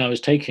of line I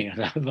was taking,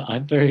 and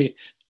I'm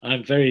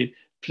very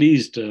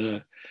pleased,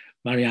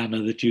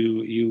 Mariana, that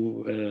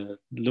you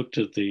looked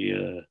at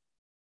the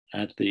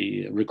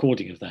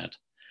recording of that,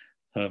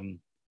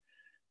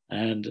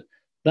 and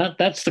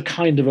that's the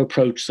kind of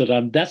approach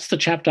that's the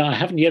chapter. I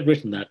haven't yet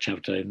written that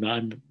chapter,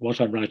 and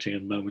what I'm writing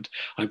in a moment.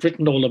 I've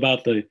written all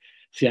about the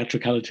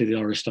theatricality of the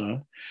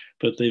Oresteia,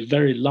 but the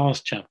very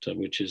last chapter,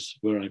 which is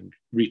where I'm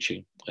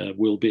reaching,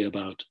 will be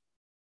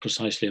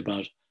precisely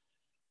about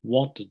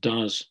what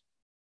is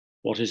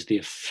the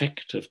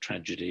effect of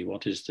tragedy,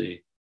 what is the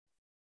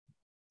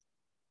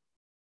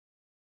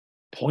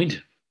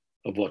point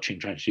of watching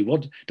tragedy,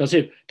 what does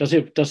it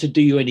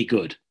do you any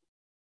good?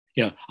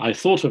 I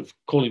thought of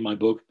calling my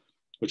book,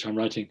 which I'm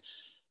writing,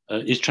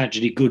 Is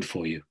Tragedy Good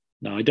for You?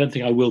 Now, I don't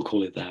think I will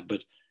call it that,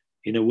 but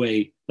in a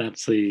way,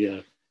 that's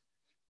the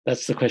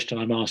question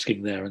I'm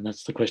asking there, and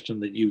that's the question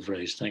that you've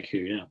raised. Thank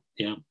you.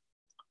 Yeah,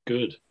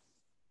 good.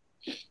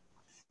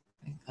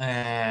 We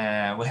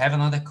have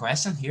another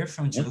question here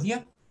from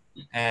Julia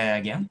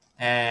again.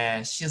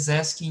 She's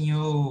asking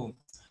you,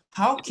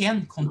 how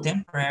can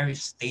contemporary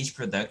stage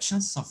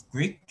productions of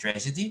Greek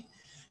tragedy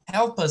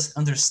help us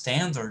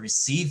understand or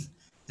receive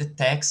the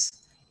text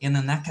in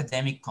an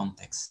academic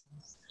context?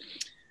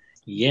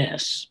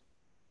 Yes.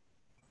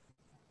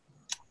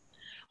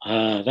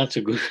 That's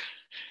a good,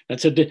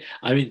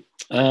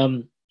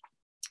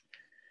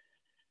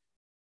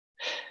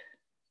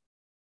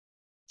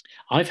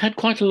 I've had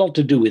quite a lot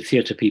to do with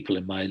theatre people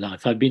in my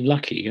life. I've been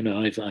lucky,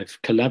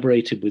 I've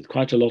collaborated with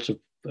quite a lot of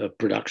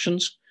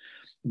productions,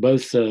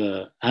 both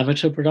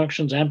amateur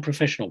productions and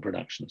professional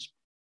productions.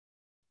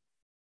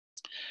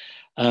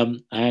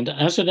 And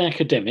as an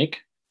academic,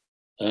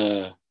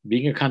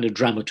 being a kind of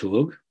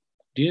dramaturg,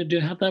 do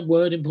you have that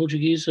word in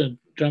Portuguese,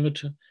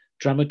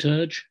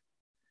 dramaturge?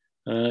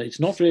 It's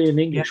not really an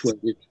English word.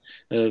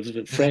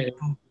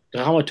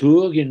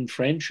 Dramaturg in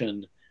French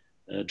and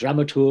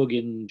dramaturg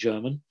in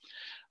German.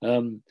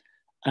 And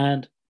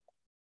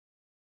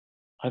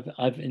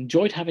I've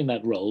enjoyed having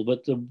that role,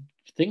 but the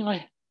thing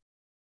I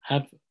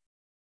have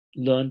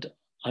learned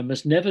I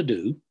must never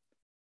do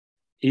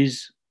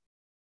is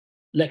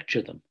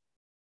lecture them.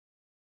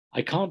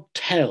 I can't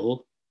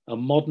tell a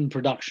modern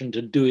production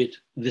to do it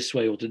this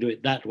way or to do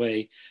it that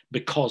way,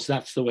 because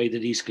that's the way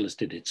that Aeschylus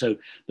did it. So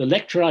the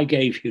lecture I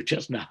gave you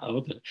just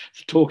now, the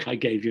talk I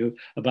gave you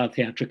about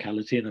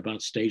theatricality and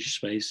about stage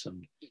space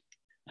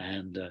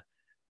and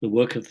the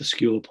work of the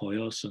skeuo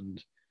poios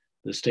and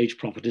the stage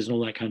properties and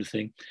all that kind of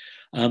thing,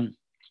 I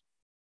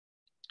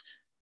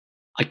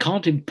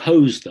can't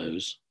impose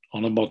those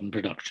on a modern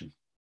production.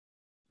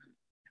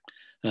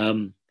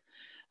 And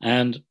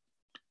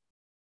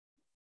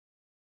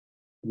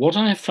what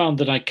I have found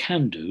that I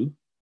can do,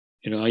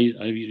 I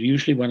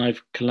usually, when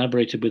I've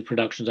collaborated with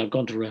productions, I've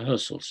gone to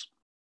rehearsals.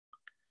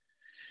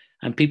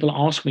 And people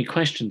ask me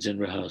questions in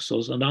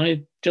rehearsals, and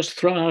I just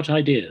throw out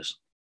ideas.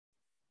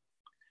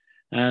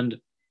 And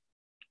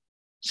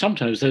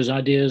sometimes those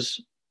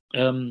ideas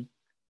turn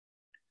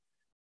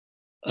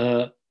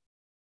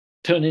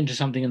into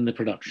something in the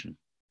production.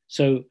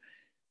 So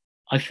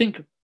I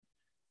think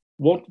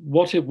what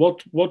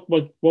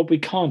we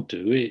can't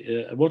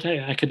do, what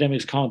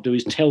academics can't do,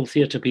 is tell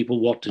theatre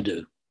people what to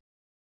do.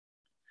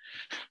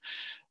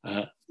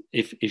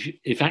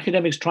 If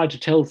academics try to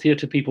tell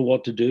theatre people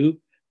what to do,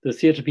 the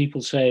theatre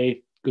people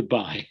say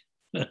goodbye.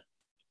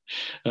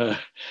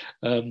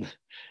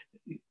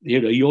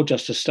 you're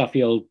just a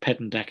stuffy old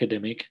pedant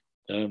academic,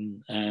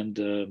 and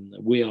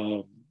we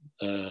are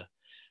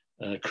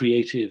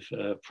creative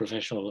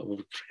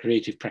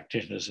creative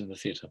practitioners in the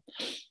theatre.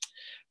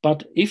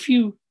 But if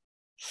you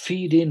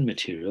feed in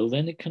material,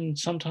 then it can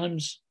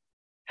sometimes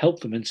help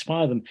them,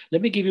 inspire them.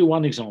 Let me give you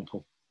one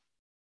example.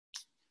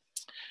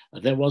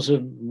 There was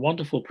a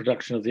wonderful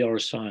production of the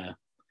Oresteia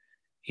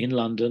in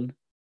London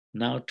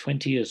now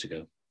 20 years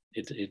ago.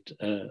 It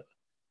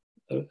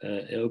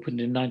opened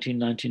in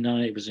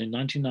 1999. It was in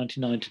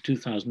 1999 to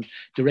 2000,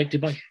 directed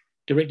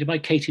by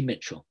Katie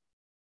Mitchell,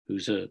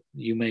 who's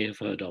you may have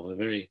heard of, a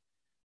very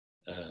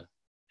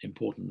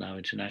important now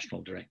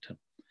international director.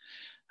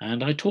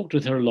 And I talked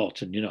with her a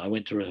lot, and I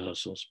went to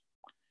rehearsals,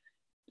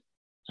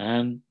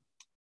 and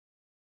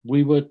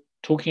we were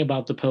talking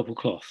about the purple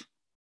cloth.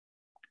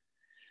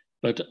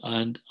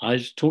 And I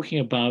was talking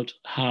about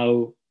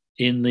how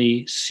in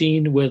the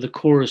scene where the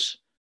chorus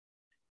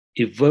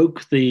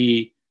evoke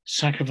the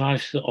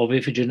sacrifice of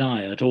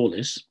Iphigenia at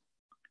Aulis,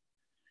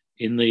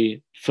 in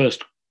the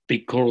first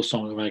big choral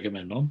song of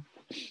Agamemnon,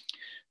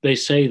 they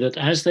say that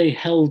as they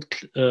held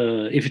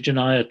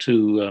Iphigenia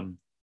to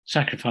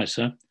sacrifice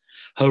her,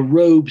 her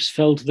robes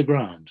fell to the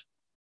ground.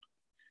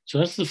 So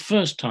that's the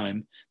first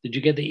time that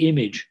you get the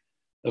image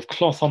of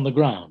cloth on the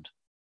ground.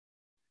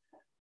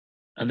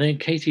 And then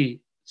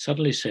Katie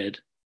suddenly said,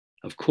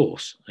 of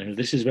course, and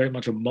this is very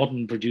much a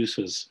modern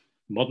producer's,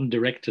 modern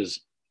director's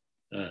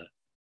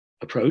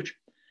approach,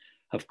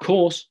 of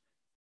course,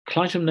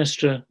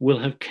 Clytemnestra will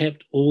have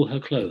kept all her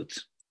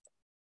clothes.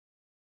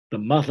 The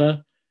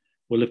mother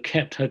will have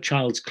kept her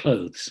child's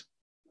clothes.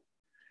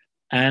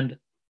 And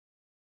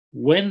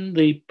when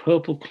the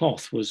purple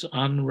cloth was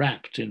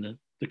unwrapped in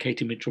the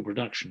Katie Mitchell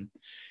production,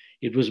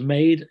 it was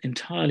made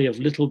entirely of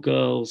little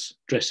girls'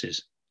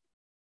 dresses,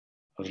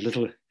 of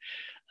little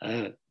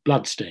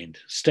blood-stained,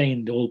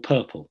 stained all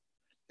purple.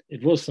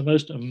 It was the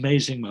most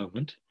amazing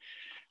moment.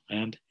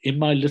 And in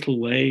my little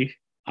way,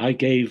 I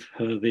gave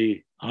her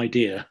the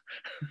idea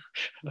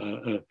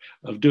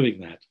of doing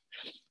that.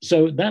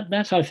 So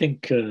that I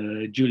think,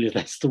 Julia,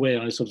 that's the way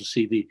I sort of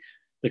see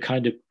the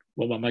kind of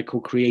what one might call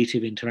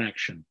creative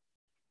interaction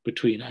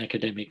between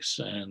academics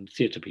and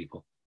theatre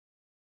people.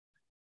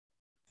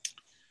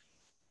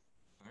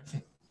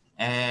 Perfect.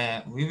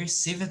 We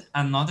received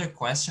another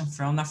question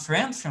from a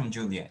friend from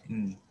Julia,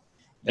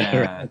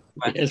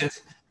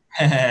 Yes.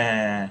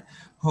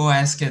 who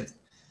asked,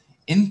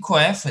 in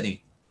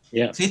Coephony,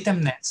 Yeah.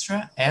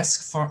 Clytemnestra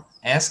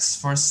asks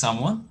for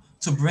someone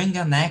to bring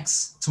an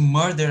axe to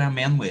murder a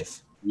man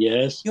with.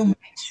 Yes. You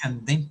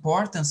mentioned the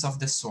importance of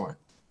the sword.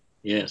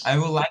 Yes. I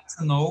would like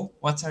to know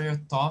what are your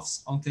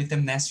thoughts on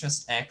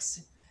Clytemnestra's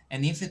axe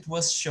and if it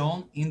was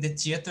shown in the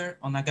theater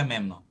on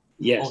Agamemnon.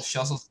 Yes. Oh, she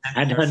also said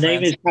And her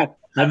name is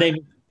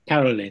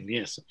Caroline.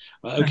 Yes.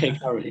 Okay,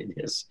 Caroline.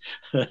 Yes.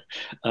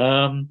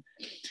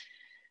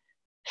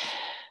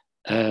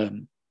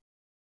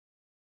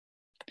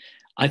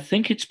 I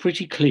think it's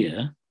pretty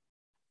clear,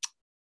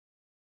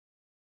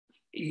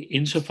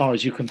 insofar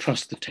as you can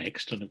trust the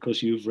text, and of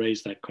course you've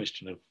raised that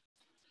question of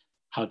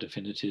how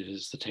definitive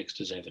is the text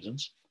as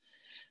evidence,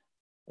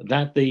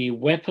 that the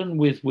weapon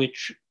with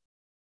which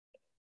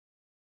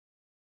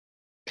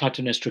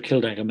Clytemnestra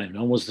killed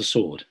Agamemnon was the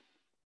sword.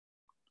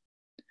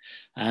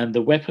 And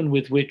the weapon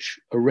with which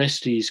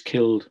Orestes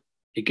killed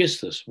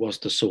Aegisthus was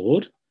the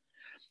sword.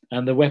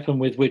 And the weapon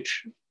with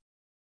which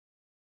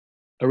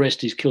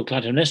Orestes killed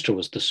Clytemnestra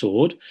was the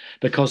sword,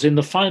 because in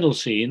the final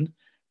scene,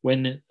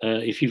 when,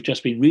 if you've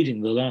just been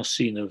reading the last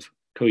scene of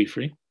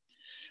Coephony,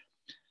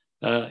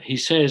 he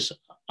says,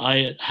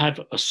 I have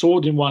a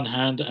sword in one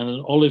hand and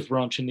an olive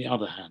branch in the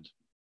other hand.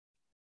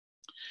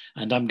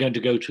 And I'm going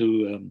to go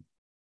to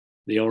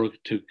the oracle,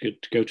 to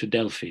go to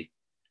Delphi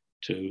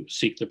to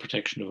seek the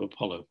protection of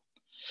Apollo.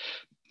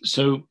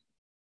 So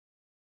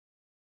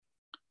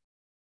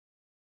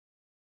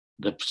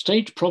the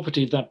stage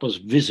property that was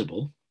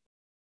visible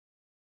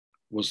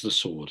was the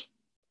sword.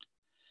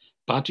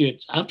 But you're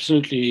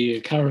absolutely,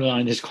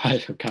 Carolina is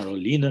quite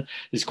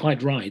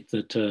right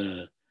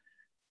that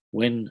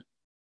when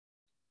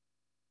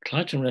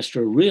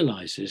Clytemnestra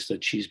realizes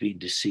that she's been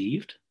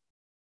deceived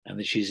and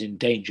that she's in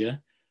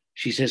danger,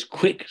 she says,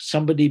 quick,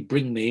 somebody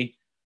bring me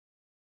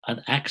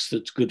an axe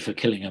that's good for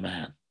killing a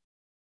man.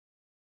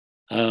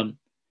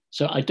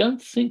 So I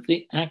don't think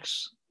the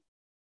axe,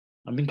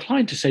 I'm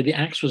inclined to say the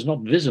axe was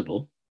not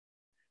visible,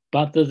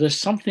 but that there's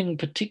something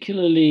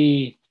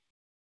particularly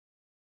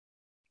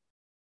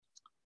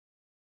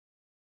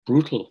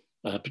brutal,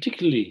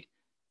 particularly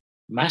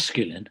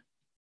masculine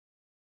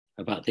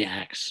about the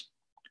axe.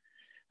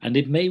 And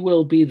it may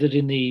well be that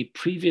in the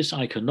previous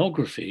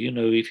iconography,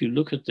 if you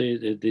look at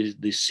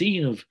the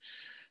scene of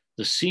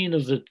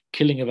the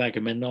killing of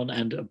Agamemnon,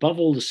 and above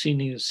all the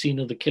scene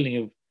of the killing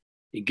of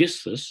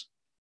Aegisthus,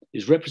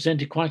 is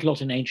represented quite a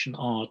lot in ancient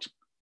art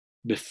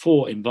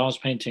before, in vase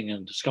painting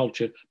and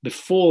sculpture,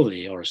 before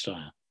the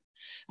Oresteia.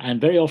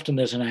 And very often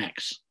there's an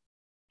axe.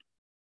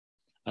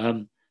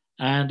 And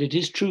it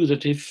is true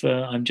that if,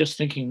 I'm just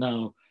thinking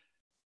now,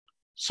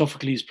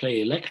 Sophocles'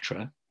 play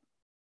Electra,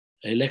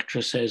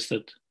 Electra says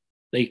that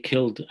they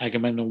killed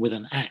Agamemnon with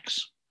an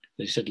axe.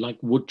 They said, like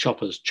wood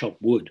choppers chop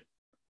wood.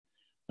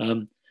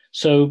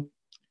 So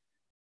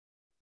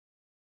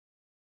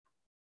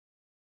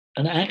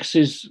an axe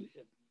is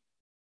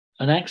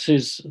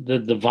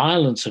the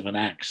violence of an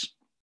axe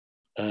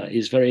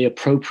is very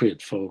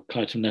appropriate for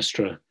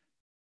Clytemnestra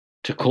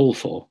to call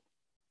for.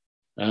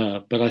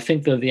 But I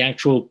think that the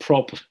actual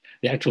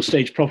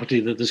stage property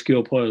that the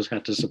Skiopoios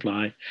had to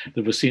supply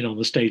that was seen on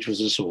the stage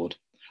was a sword.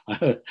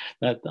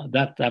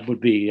 That would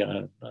be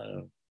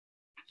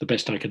the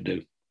best I could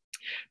do.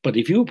 But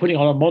if you were putting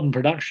on a modern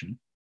production,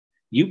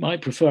 you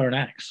might prefer an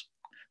axe.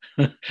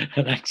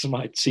 An axe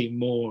might seem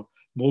more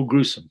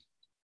gruesome.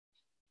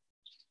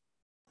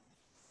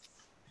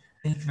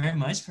 Thank you very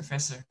much,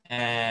 Professor.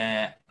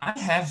 I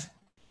have a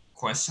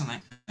question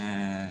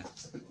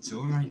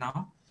too right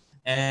now.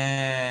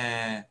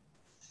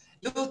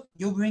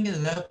 You bring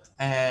it up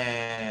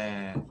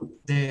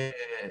the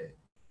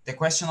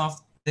question of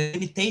the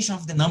limitation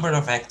of the number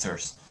of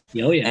actors.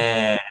 Oh,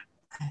 yeah.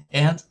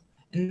 And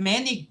in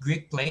many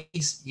Greek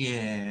plays,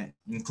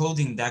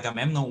 including the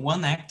Agamemnon,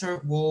 one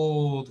actor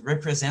would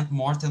represent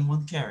more than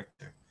one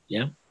character.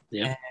 Yeah.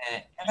 Yeah.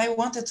 And I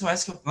wanted to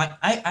ask you, like,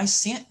 I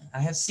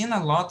have seen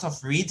a lot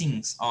of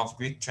readings of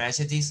Greek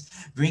tragedies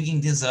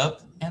bringing this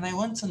up, and I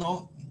want to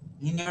know,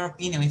 in your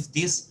opinion, if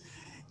this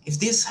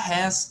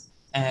has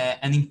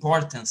an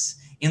importance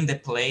in the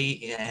play,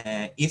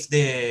 if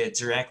the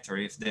director,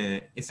 if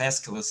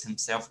Aeschylus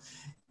himself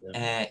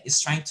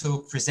is trying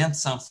to present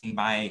something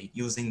by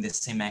using the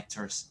same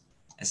actors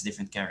as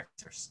different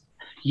characters.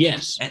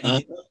 Yes.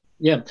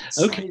 Yeah.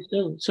 Okay.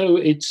 So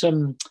it's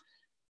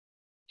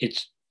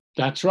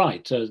that's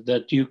right.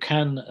 That you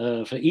can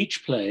for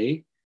each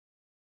play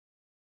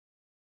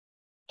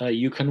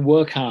you can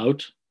work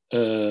out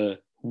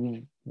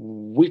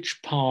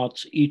which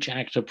parts each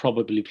actor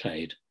probably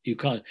played. You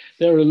can't.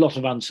 There are a lot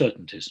of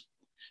uncertainties,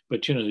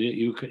 but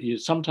you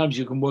sometimes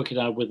you can work it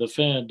out with a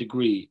fair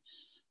degree.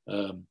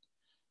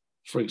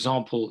 For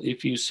example,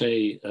 if you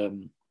say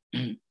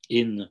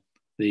in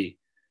the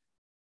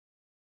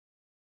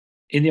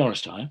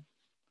Oresteia,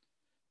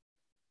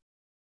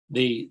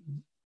 the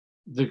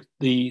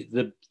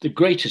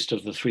greatest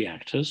of the three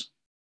actors,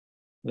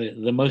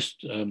 the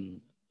most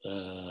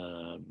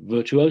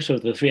virtuoso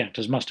of the three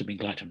actors must have been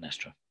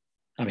Clytemnestra.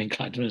 I mean,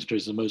 Clytemnestra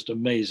is the most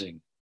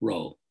amazing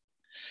role.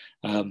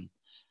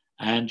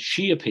 And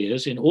she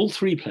appears in all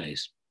three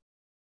plays.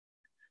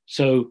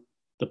 So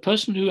the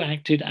person who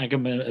acted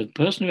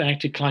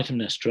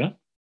Clytemnestra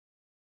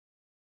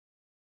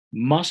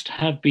must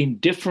have been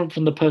different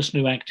from the person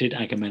who acted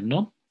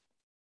Agamemnon.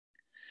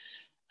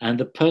 And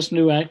the person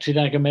who acted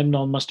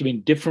Agamemnon must have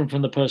been different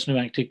from the person who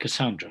acted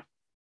Cassandra.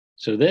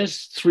 So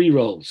there's three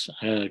roles,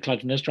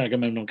 Clytemnestra,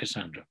 Agamemnon,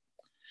 Cassandra.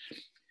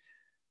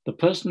 The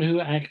person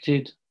who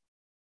acted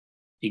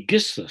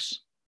Aegisthus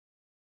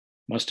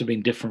must have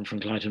been different from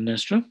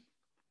Clytemnestra.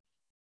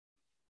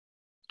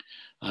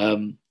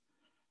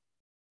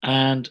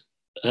 And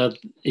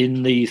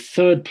in the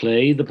third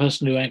play, the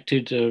person who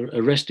acted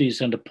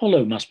Orestes and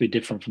Apollo must be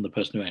different from the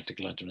person who acted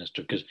Clytemnestra,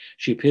 because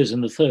she appears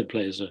in the third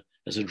play as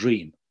a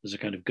dream, as a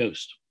kind of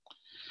ghost.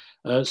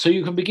 So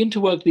you can begin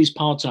to work these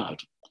parts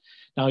out.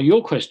 Now,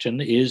 your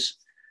question is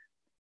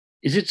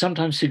it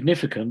sometimes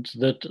significant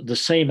that the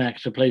same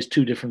actor plays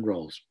two different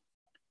roles?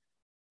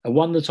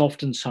 One that's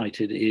often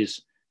cited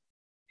is,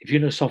 if you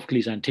know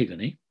Sophocles'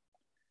 Antigone,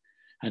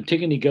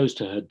 Antigone goes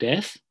to her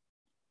death,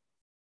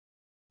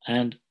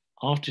 and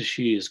after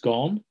she is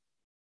gone,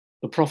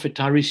 the prophet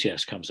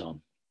Tiresias comes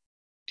on,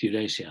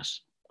 Tiresias.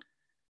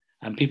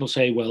 And people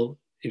say, well,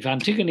 if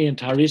Antigone and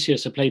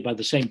Tiresias are played by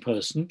the same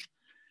person,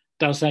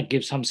 does that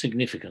give some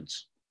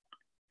significance?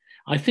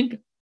 I think,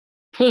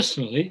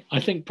 personally,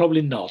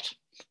 probably not.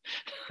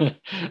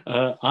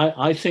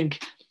 I think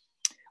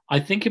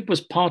it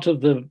was part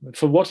of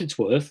for what it's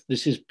worth,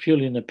 this is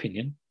purely an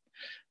opinion,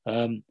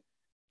 for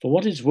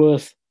what it's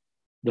worth,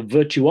 the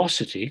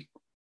virtuosity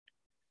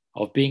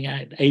of being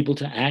able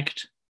to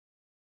act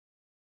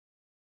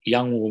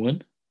young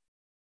woman,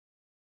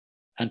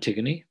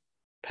 Antigone,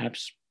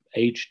 perhaps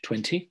age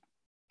 20,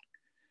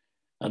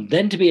 and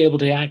then to be able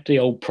to act the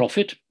old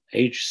prophet,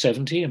 age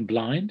 70 and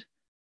blind,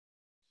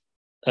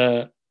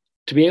 to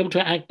be able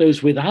to act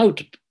those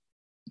without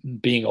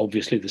being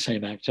obviously the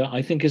same actor,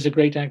 I think is a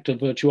great act of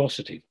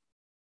virtuosity.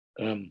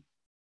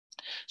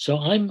 So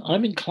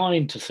I'm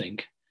inclined to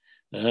think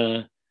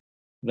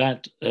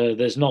that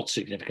there's not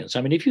significance.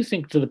 I mean, if you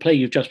think to the play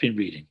you've just been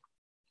reading,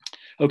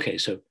 okay,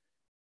 so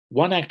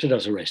one actor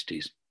does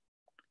Orestes,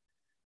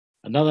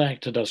 another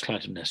actor does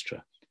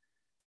Clytemnestra.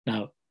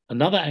 Now,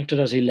 another actor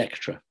does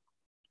Electra,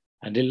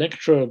 and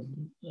Electra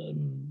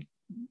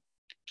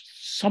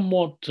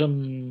somewhat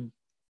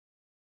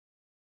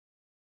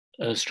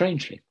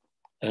strangely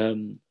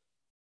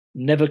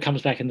never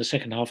comes back in the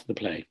second half of the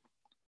play.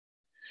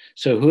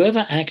 So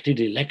whoever acted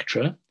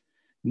Electra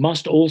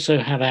must also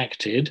have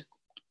acted,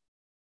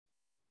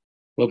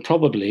 well,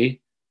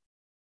 probably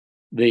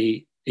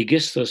the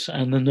Aegisthus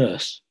and the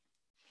nurse.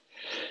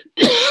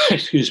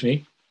 Excuse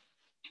me.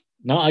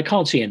 No, I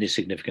can't see any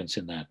significance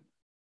in that.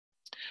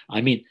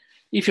 I mean,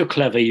 if you're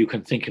clever, you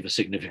can think of a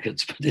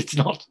significance, but it's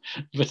not.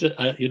 But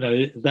you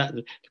know that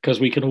because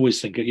we can always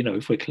think, you know,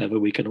 if we're clever,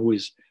 we can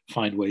always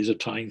find ways of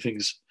tying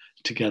things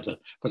together.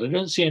 But I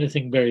don't see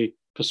anything very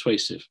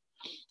persuasive.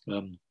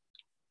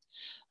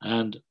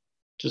 And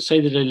to say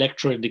that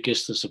Electra and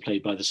Aegisthus are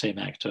played by the same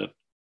actor,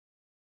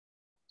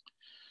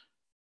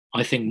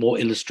 I think more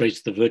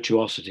illustrates the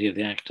virtuosity of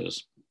the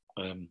actors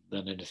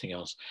than anything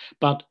else.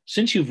 But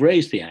since you've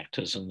raised the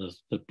actors and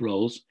the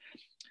roles,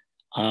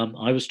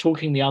 I was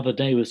talking the other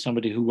day with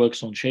somebody who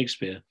works on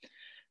Shakespeare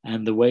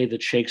and the way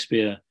that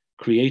Shakespeare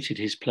created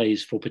his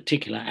plays for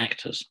particular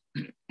actors.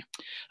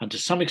 And to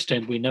some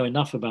extent, we know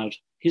enough about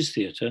his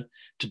theatre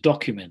to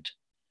document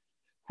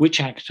which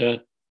actor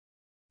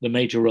the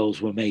major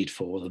roles were made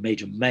for, the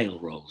major male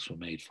roles were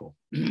made for,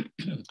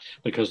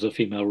 because the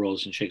female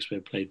roles in Shakespeare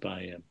are played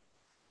by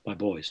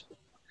boys.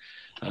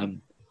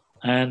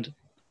 And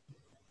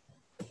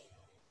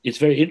it's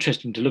very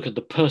interesting to look at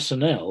the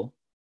personnel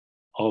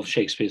of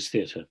Shakespeare's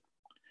theatre.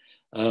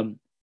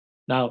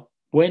 Now,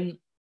 when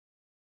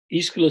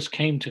Aeschylus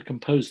came to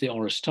compose the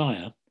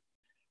Oresteia,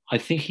 I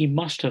think he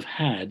must have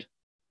had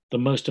the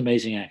most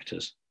amazing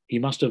actors. He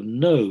must have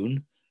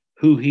known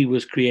who he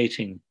was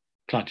creating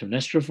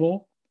Clytemnestra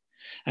for,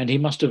 and he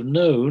must have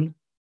known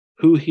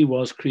who he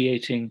was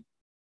creating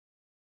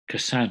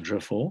Cassandra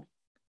for.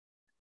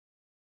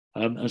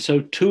 And so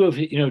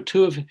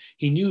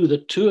he knew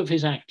that two of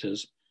his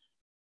actors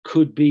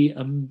could be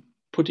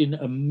put in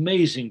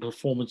amazing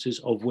performances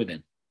of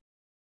women.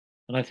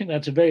 And I think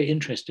that's a very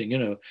interesting,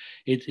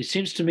 it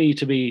seems to me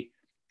to be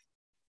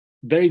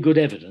very good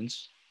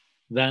evidence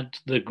that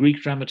the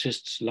Greek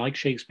dramatists like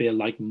Shakespeare,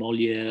 like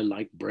Molière,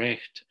 like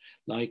Brecht,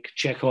 like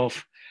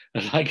Chekhov,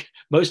 and like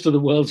most of the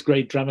world's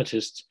great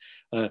dramatists,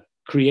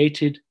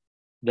 created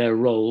their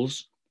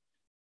roles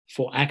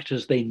for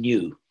actors they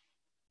knew.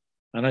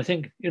 And I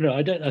think,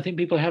 I think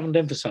people haven't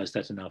emphasized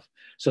that enough.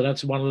 So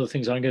that's one of the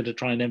things I'm going to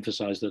try and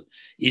emphasize, that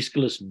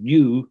Aeschylus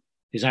knew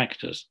his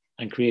actors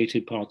and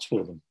created parts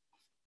for them.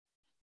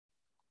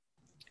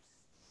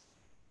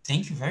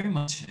 Thank you very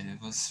much. It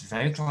was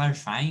very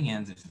clarifying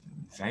and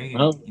very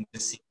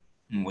interesting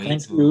way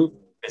to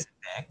present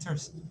the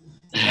actors.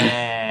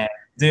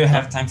 Do you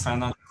have time for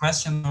another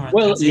question? Or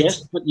well,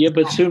 yes,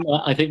 but soon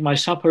I think my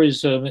supper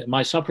is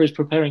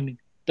preparing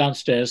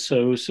downstairs,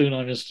 so soon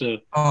I must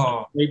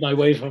make my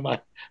way for my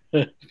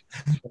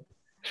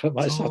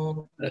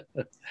supper.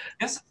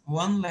 Just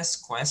one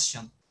last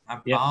question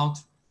about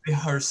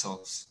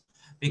rehearsals,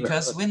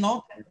 because we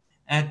know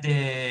that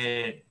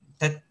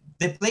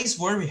the plays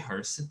were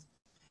rehearsed,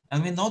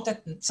 and we know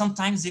that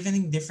sometimes even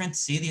in different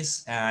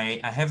cities, I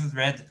have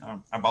read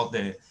about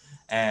the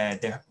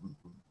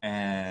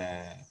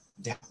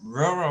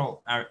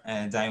rural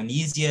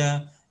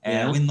Dionysia.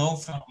 We know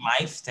from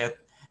life that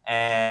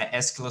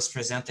Aeschylus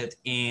presented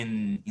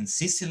in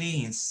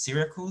Sicily, in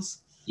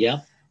Syracuse.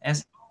 Yeah.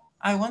 And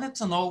I wanted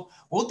to know,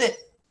 would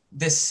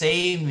the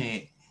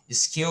same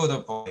skilled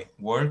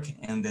work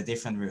in the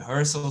different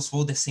rehearsals,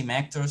 will the same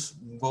actors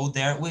go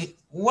there?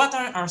 What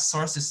are our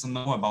sources to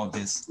know about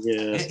this?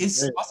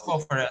 Is it possible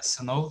for us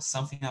to know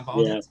something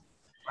about it?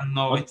 Or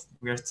no,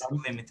 we're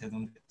too limited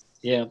on it.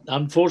 Yeah,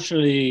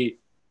 unfortunately,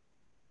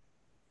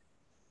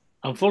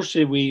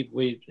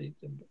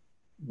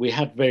 we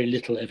have very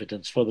little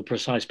evidence for the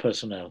precise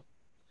personnel.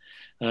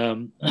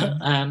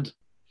 And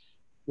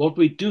what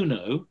we do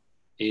know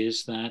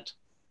is that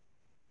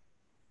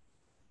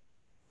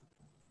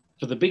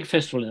for the big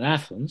festival in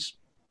Athens,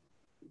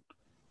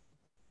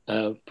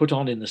 put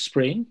on in the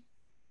spring,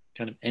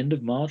 kind of end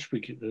of March,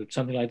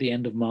 something like the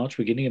end of March,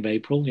 beginning of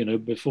April,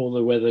 before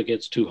the weather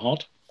gets too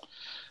hot,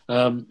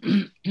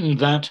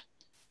 that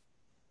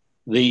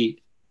the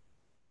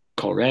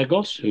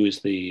Choregos, who is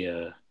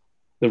the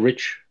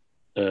rich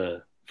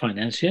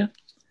financier,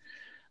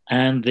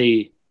 and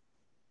the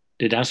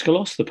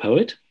Didaskalos, the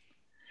poet,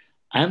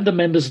 and the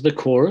members of the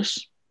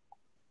chorus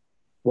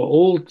were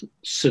all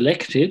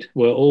selected,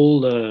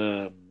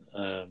 were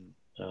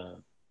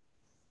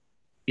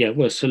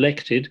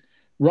selected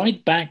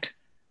right back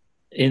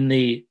in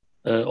the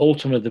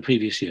autumn of the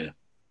previous year.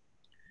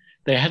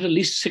 They had at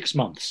least 6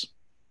 months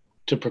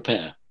to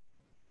prepare.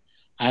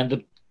 And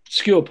the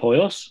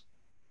Skiopoios,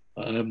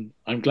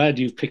 I'm glad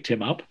you've picked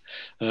him up.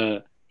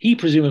 He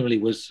presumably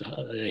was,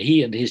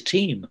 he and his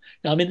team.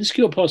 I mean, the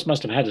Skiopoios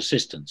must have had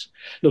assistants.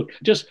 Look,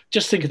 just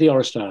think of the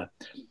Oresteia.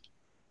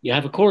 You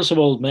have a chorus of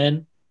old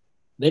men,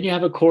 then you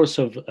have a chorus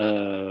of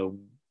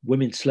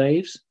women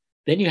slaves,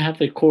 then you have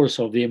the chorus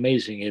of the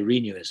amazing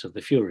Erinuis of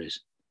the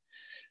Furies.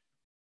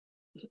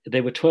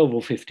 They were 12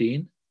 or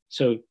 15.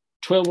 So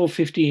 12 or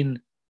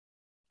 15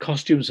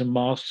 costumes and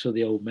masks for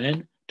the old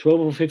men, 12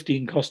 or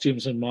 15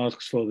 costumes and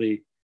masks for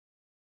the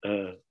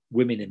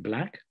women in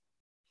black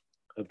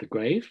of the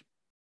grave,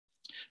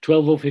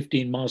 12 or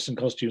 15 masks and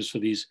costumes for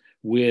these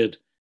weird,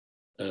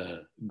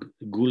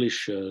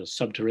 ghoulish,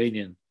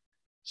 subterranean,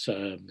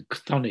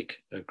 chthonic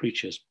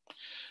creatures.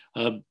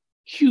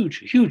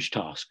 Huge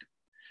task.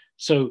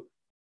 So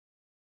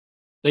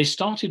they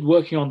started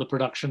working on the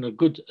production a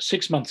good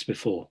 6 months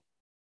before.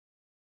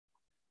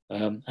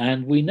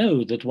 And we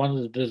know that one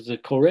of the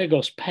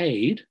Choregos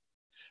paid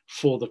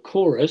for the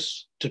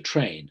chorus to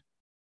train.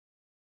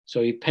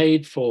 So he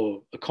paid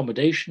for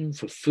accommodation,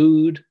 for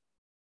food,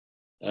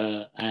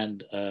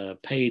 and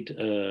paid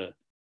a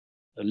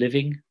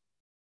living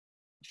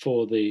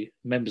for the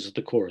members of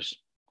the chorus.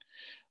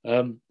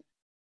 To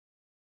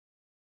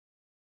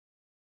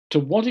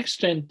what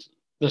extent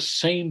the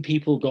same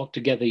people got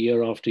together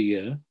year after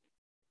year,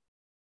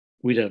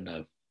 we don't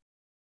know.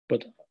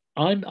 But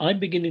I'm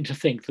beginning to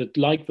think that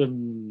like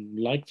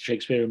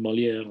Shakespeare and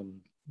Molière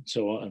and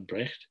so on, and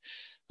Brecht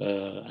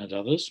and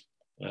others,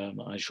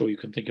 I'm sure you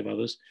can think of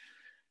others,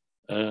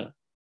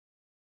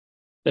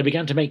 they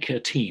began to make a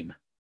team.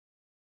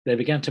 They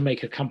began to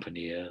make a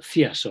company, a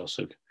theasos,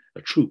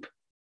 a troupe.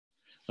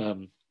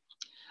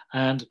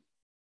 And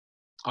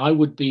I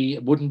wouldn't be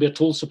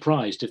at all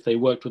surprised if they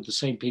worked with the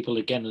same people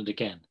again and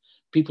again,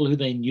 people who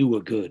they knew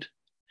were good,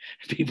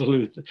 people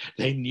who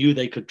they knew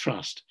they could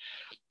trust.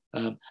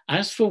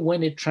 As for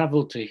when it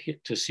traveled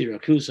to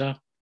Syracuse, I'd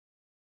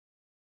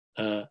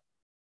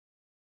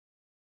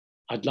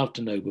love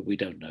to know, but we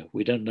don't know.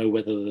 We don't know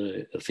whether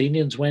the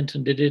Athenians went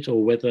and did it,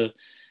 or whether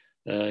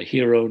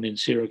Hieron in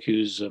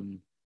Syracuse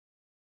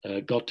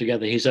got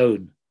together his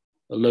own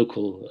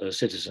local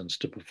citizens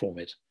to perform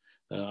it.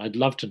 I'd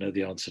love to know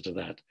the answer to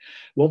that.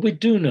 What we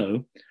do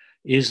know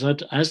is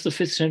that as the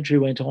 5th century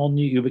went on,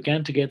 you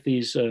began to get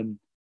these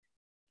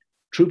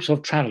troops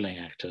of traveling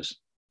actors.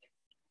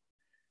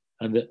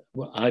 And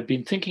I've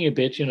been thinking a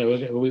bit,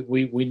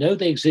 we know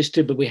they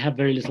existed, but we have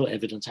very little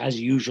evidence, as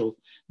usual,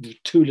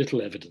 too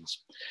little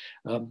evidence.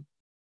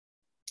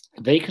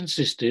 They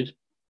consisted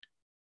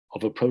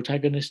of a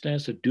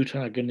protagonistes, a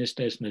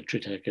deuteragonistes, and a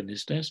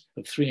tritagonistes,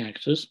 of 3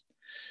 actors,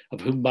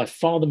 of whom by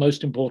far the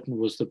most important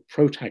was the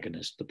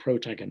protagonist, the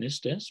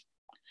protagonistes.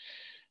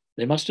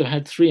 They must have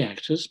had 3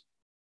 actors.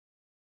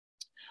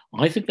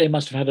 I think they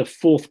must have had a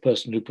 4th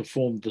person who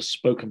performed the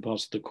spoken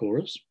parts of the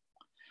chorus.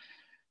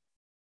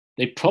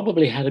 They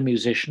probably had a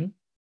musician,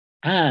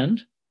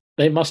 and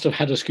they must have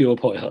had a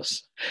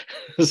skiopoios.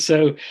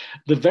 So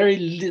the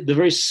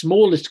very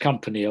smallest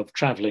company of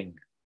traveling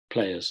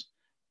players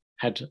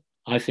had,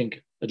 I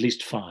think, at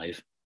least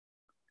 5.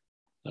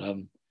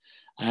 And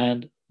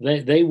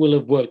they will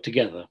have worked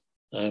together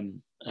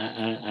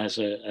as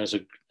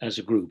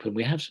a group, and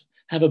we have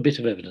a bit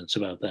of evidence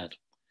about that.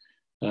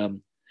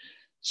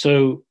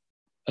 So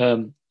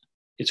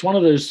it's one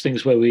of those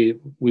things where we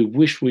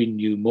wish we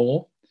knew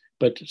more.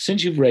 But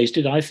since you've raised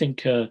it, I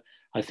think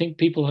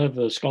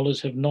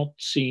scholars have not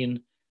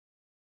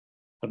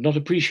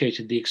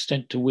appreciated the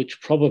extent to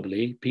which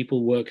probably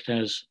people worked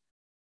as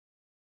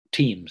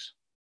teams,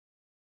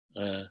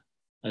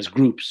 as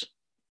groups,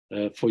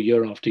 for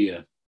year after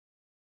year.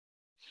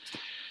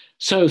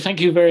 So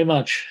thank you very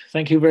much.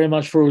 Thank you very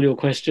much for all your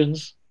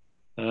questions,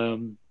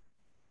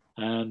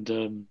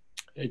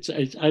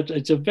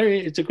 it's a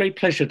great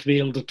pleasure to be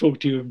able to talk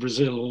to you in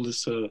Brazil all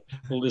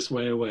this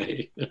way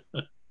away.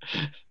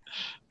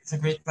 It's a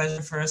great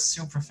pleasure for us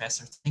too,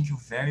 Professor. Thank you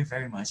very,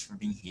 very much for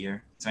being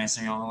here, to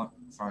answering all of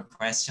our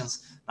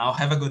questions. Now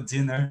have a good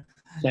dinner.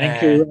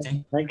 Thank you.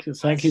 Thank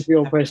you for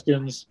your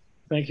questions.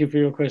 Thank you for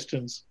your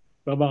questions.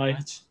 Bye-bye.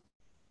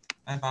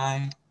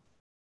 Bye-bye.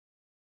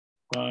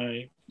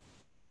 Bye.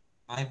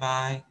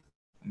 Bye-bye.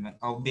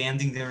 I'll be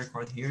ending the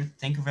record here.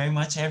 Thank you very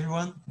much,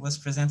 everyone who was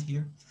present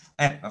here.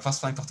 Eu posso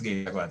falar em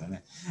português agora,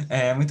 né?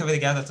 Muito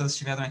obrigado a todos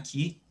que estiveram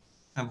aqui.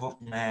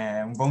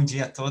 Um bom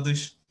dia a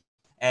todos.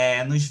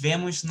 Nos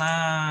vemos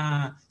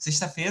na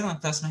sexta-feira, na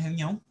próxima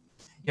reunião.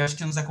 E aos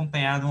que nos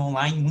acompanharam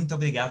online, muito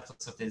obrigado pela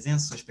sua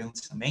presença, suas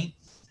perguntas também.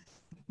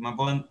 Uma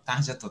boa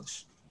tarde a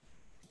todos.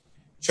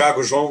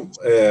 Tiago, João,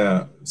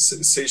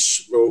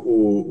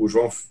 o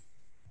João...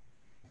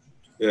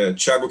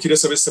 Tiago, eu queria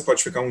saber se você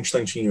pode ficar um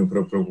instantinho para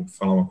eu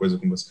falar uma coisa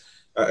com você.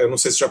 Eu não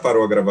sei se já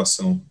parou a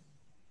gravação.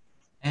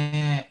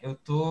 Eu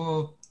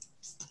estou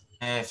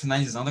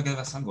finalizando a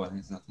gravação agora,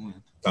 nesse exato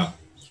momento. Tá.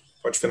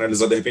 Pode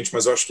finalizar de repente,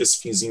 mas eu acho que esse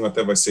finzinho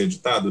até vai ser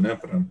editado, né?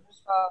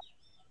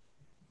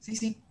 Sim,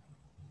 sim.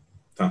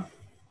 Tá.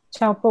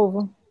 Tchau,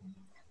 povo.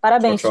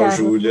 Parabéns, tchau, Thiago.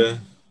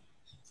 Júlia.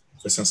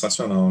 Foi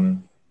sensacional, né?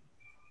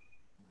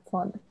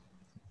 Foda.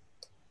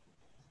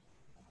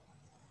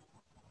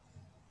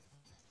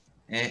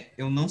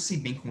 Eu não sei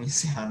bem como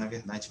encerrar, na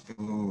verdade,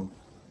 pelo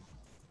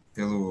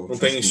Não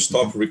tem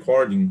stop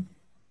recording?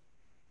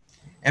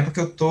 É porque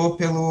eu tô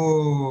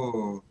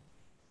pelo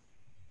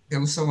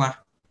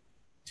celular.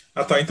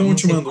 Ah, tá. Então eu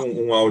te mando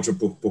um áudio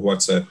por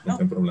WhatsApp, não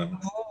tem problema.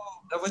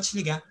 Eu vou te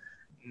ligar.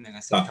 O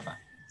negócio tá. vai acabar.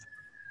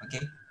 Ok?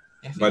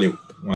 Perfeito. Valeu.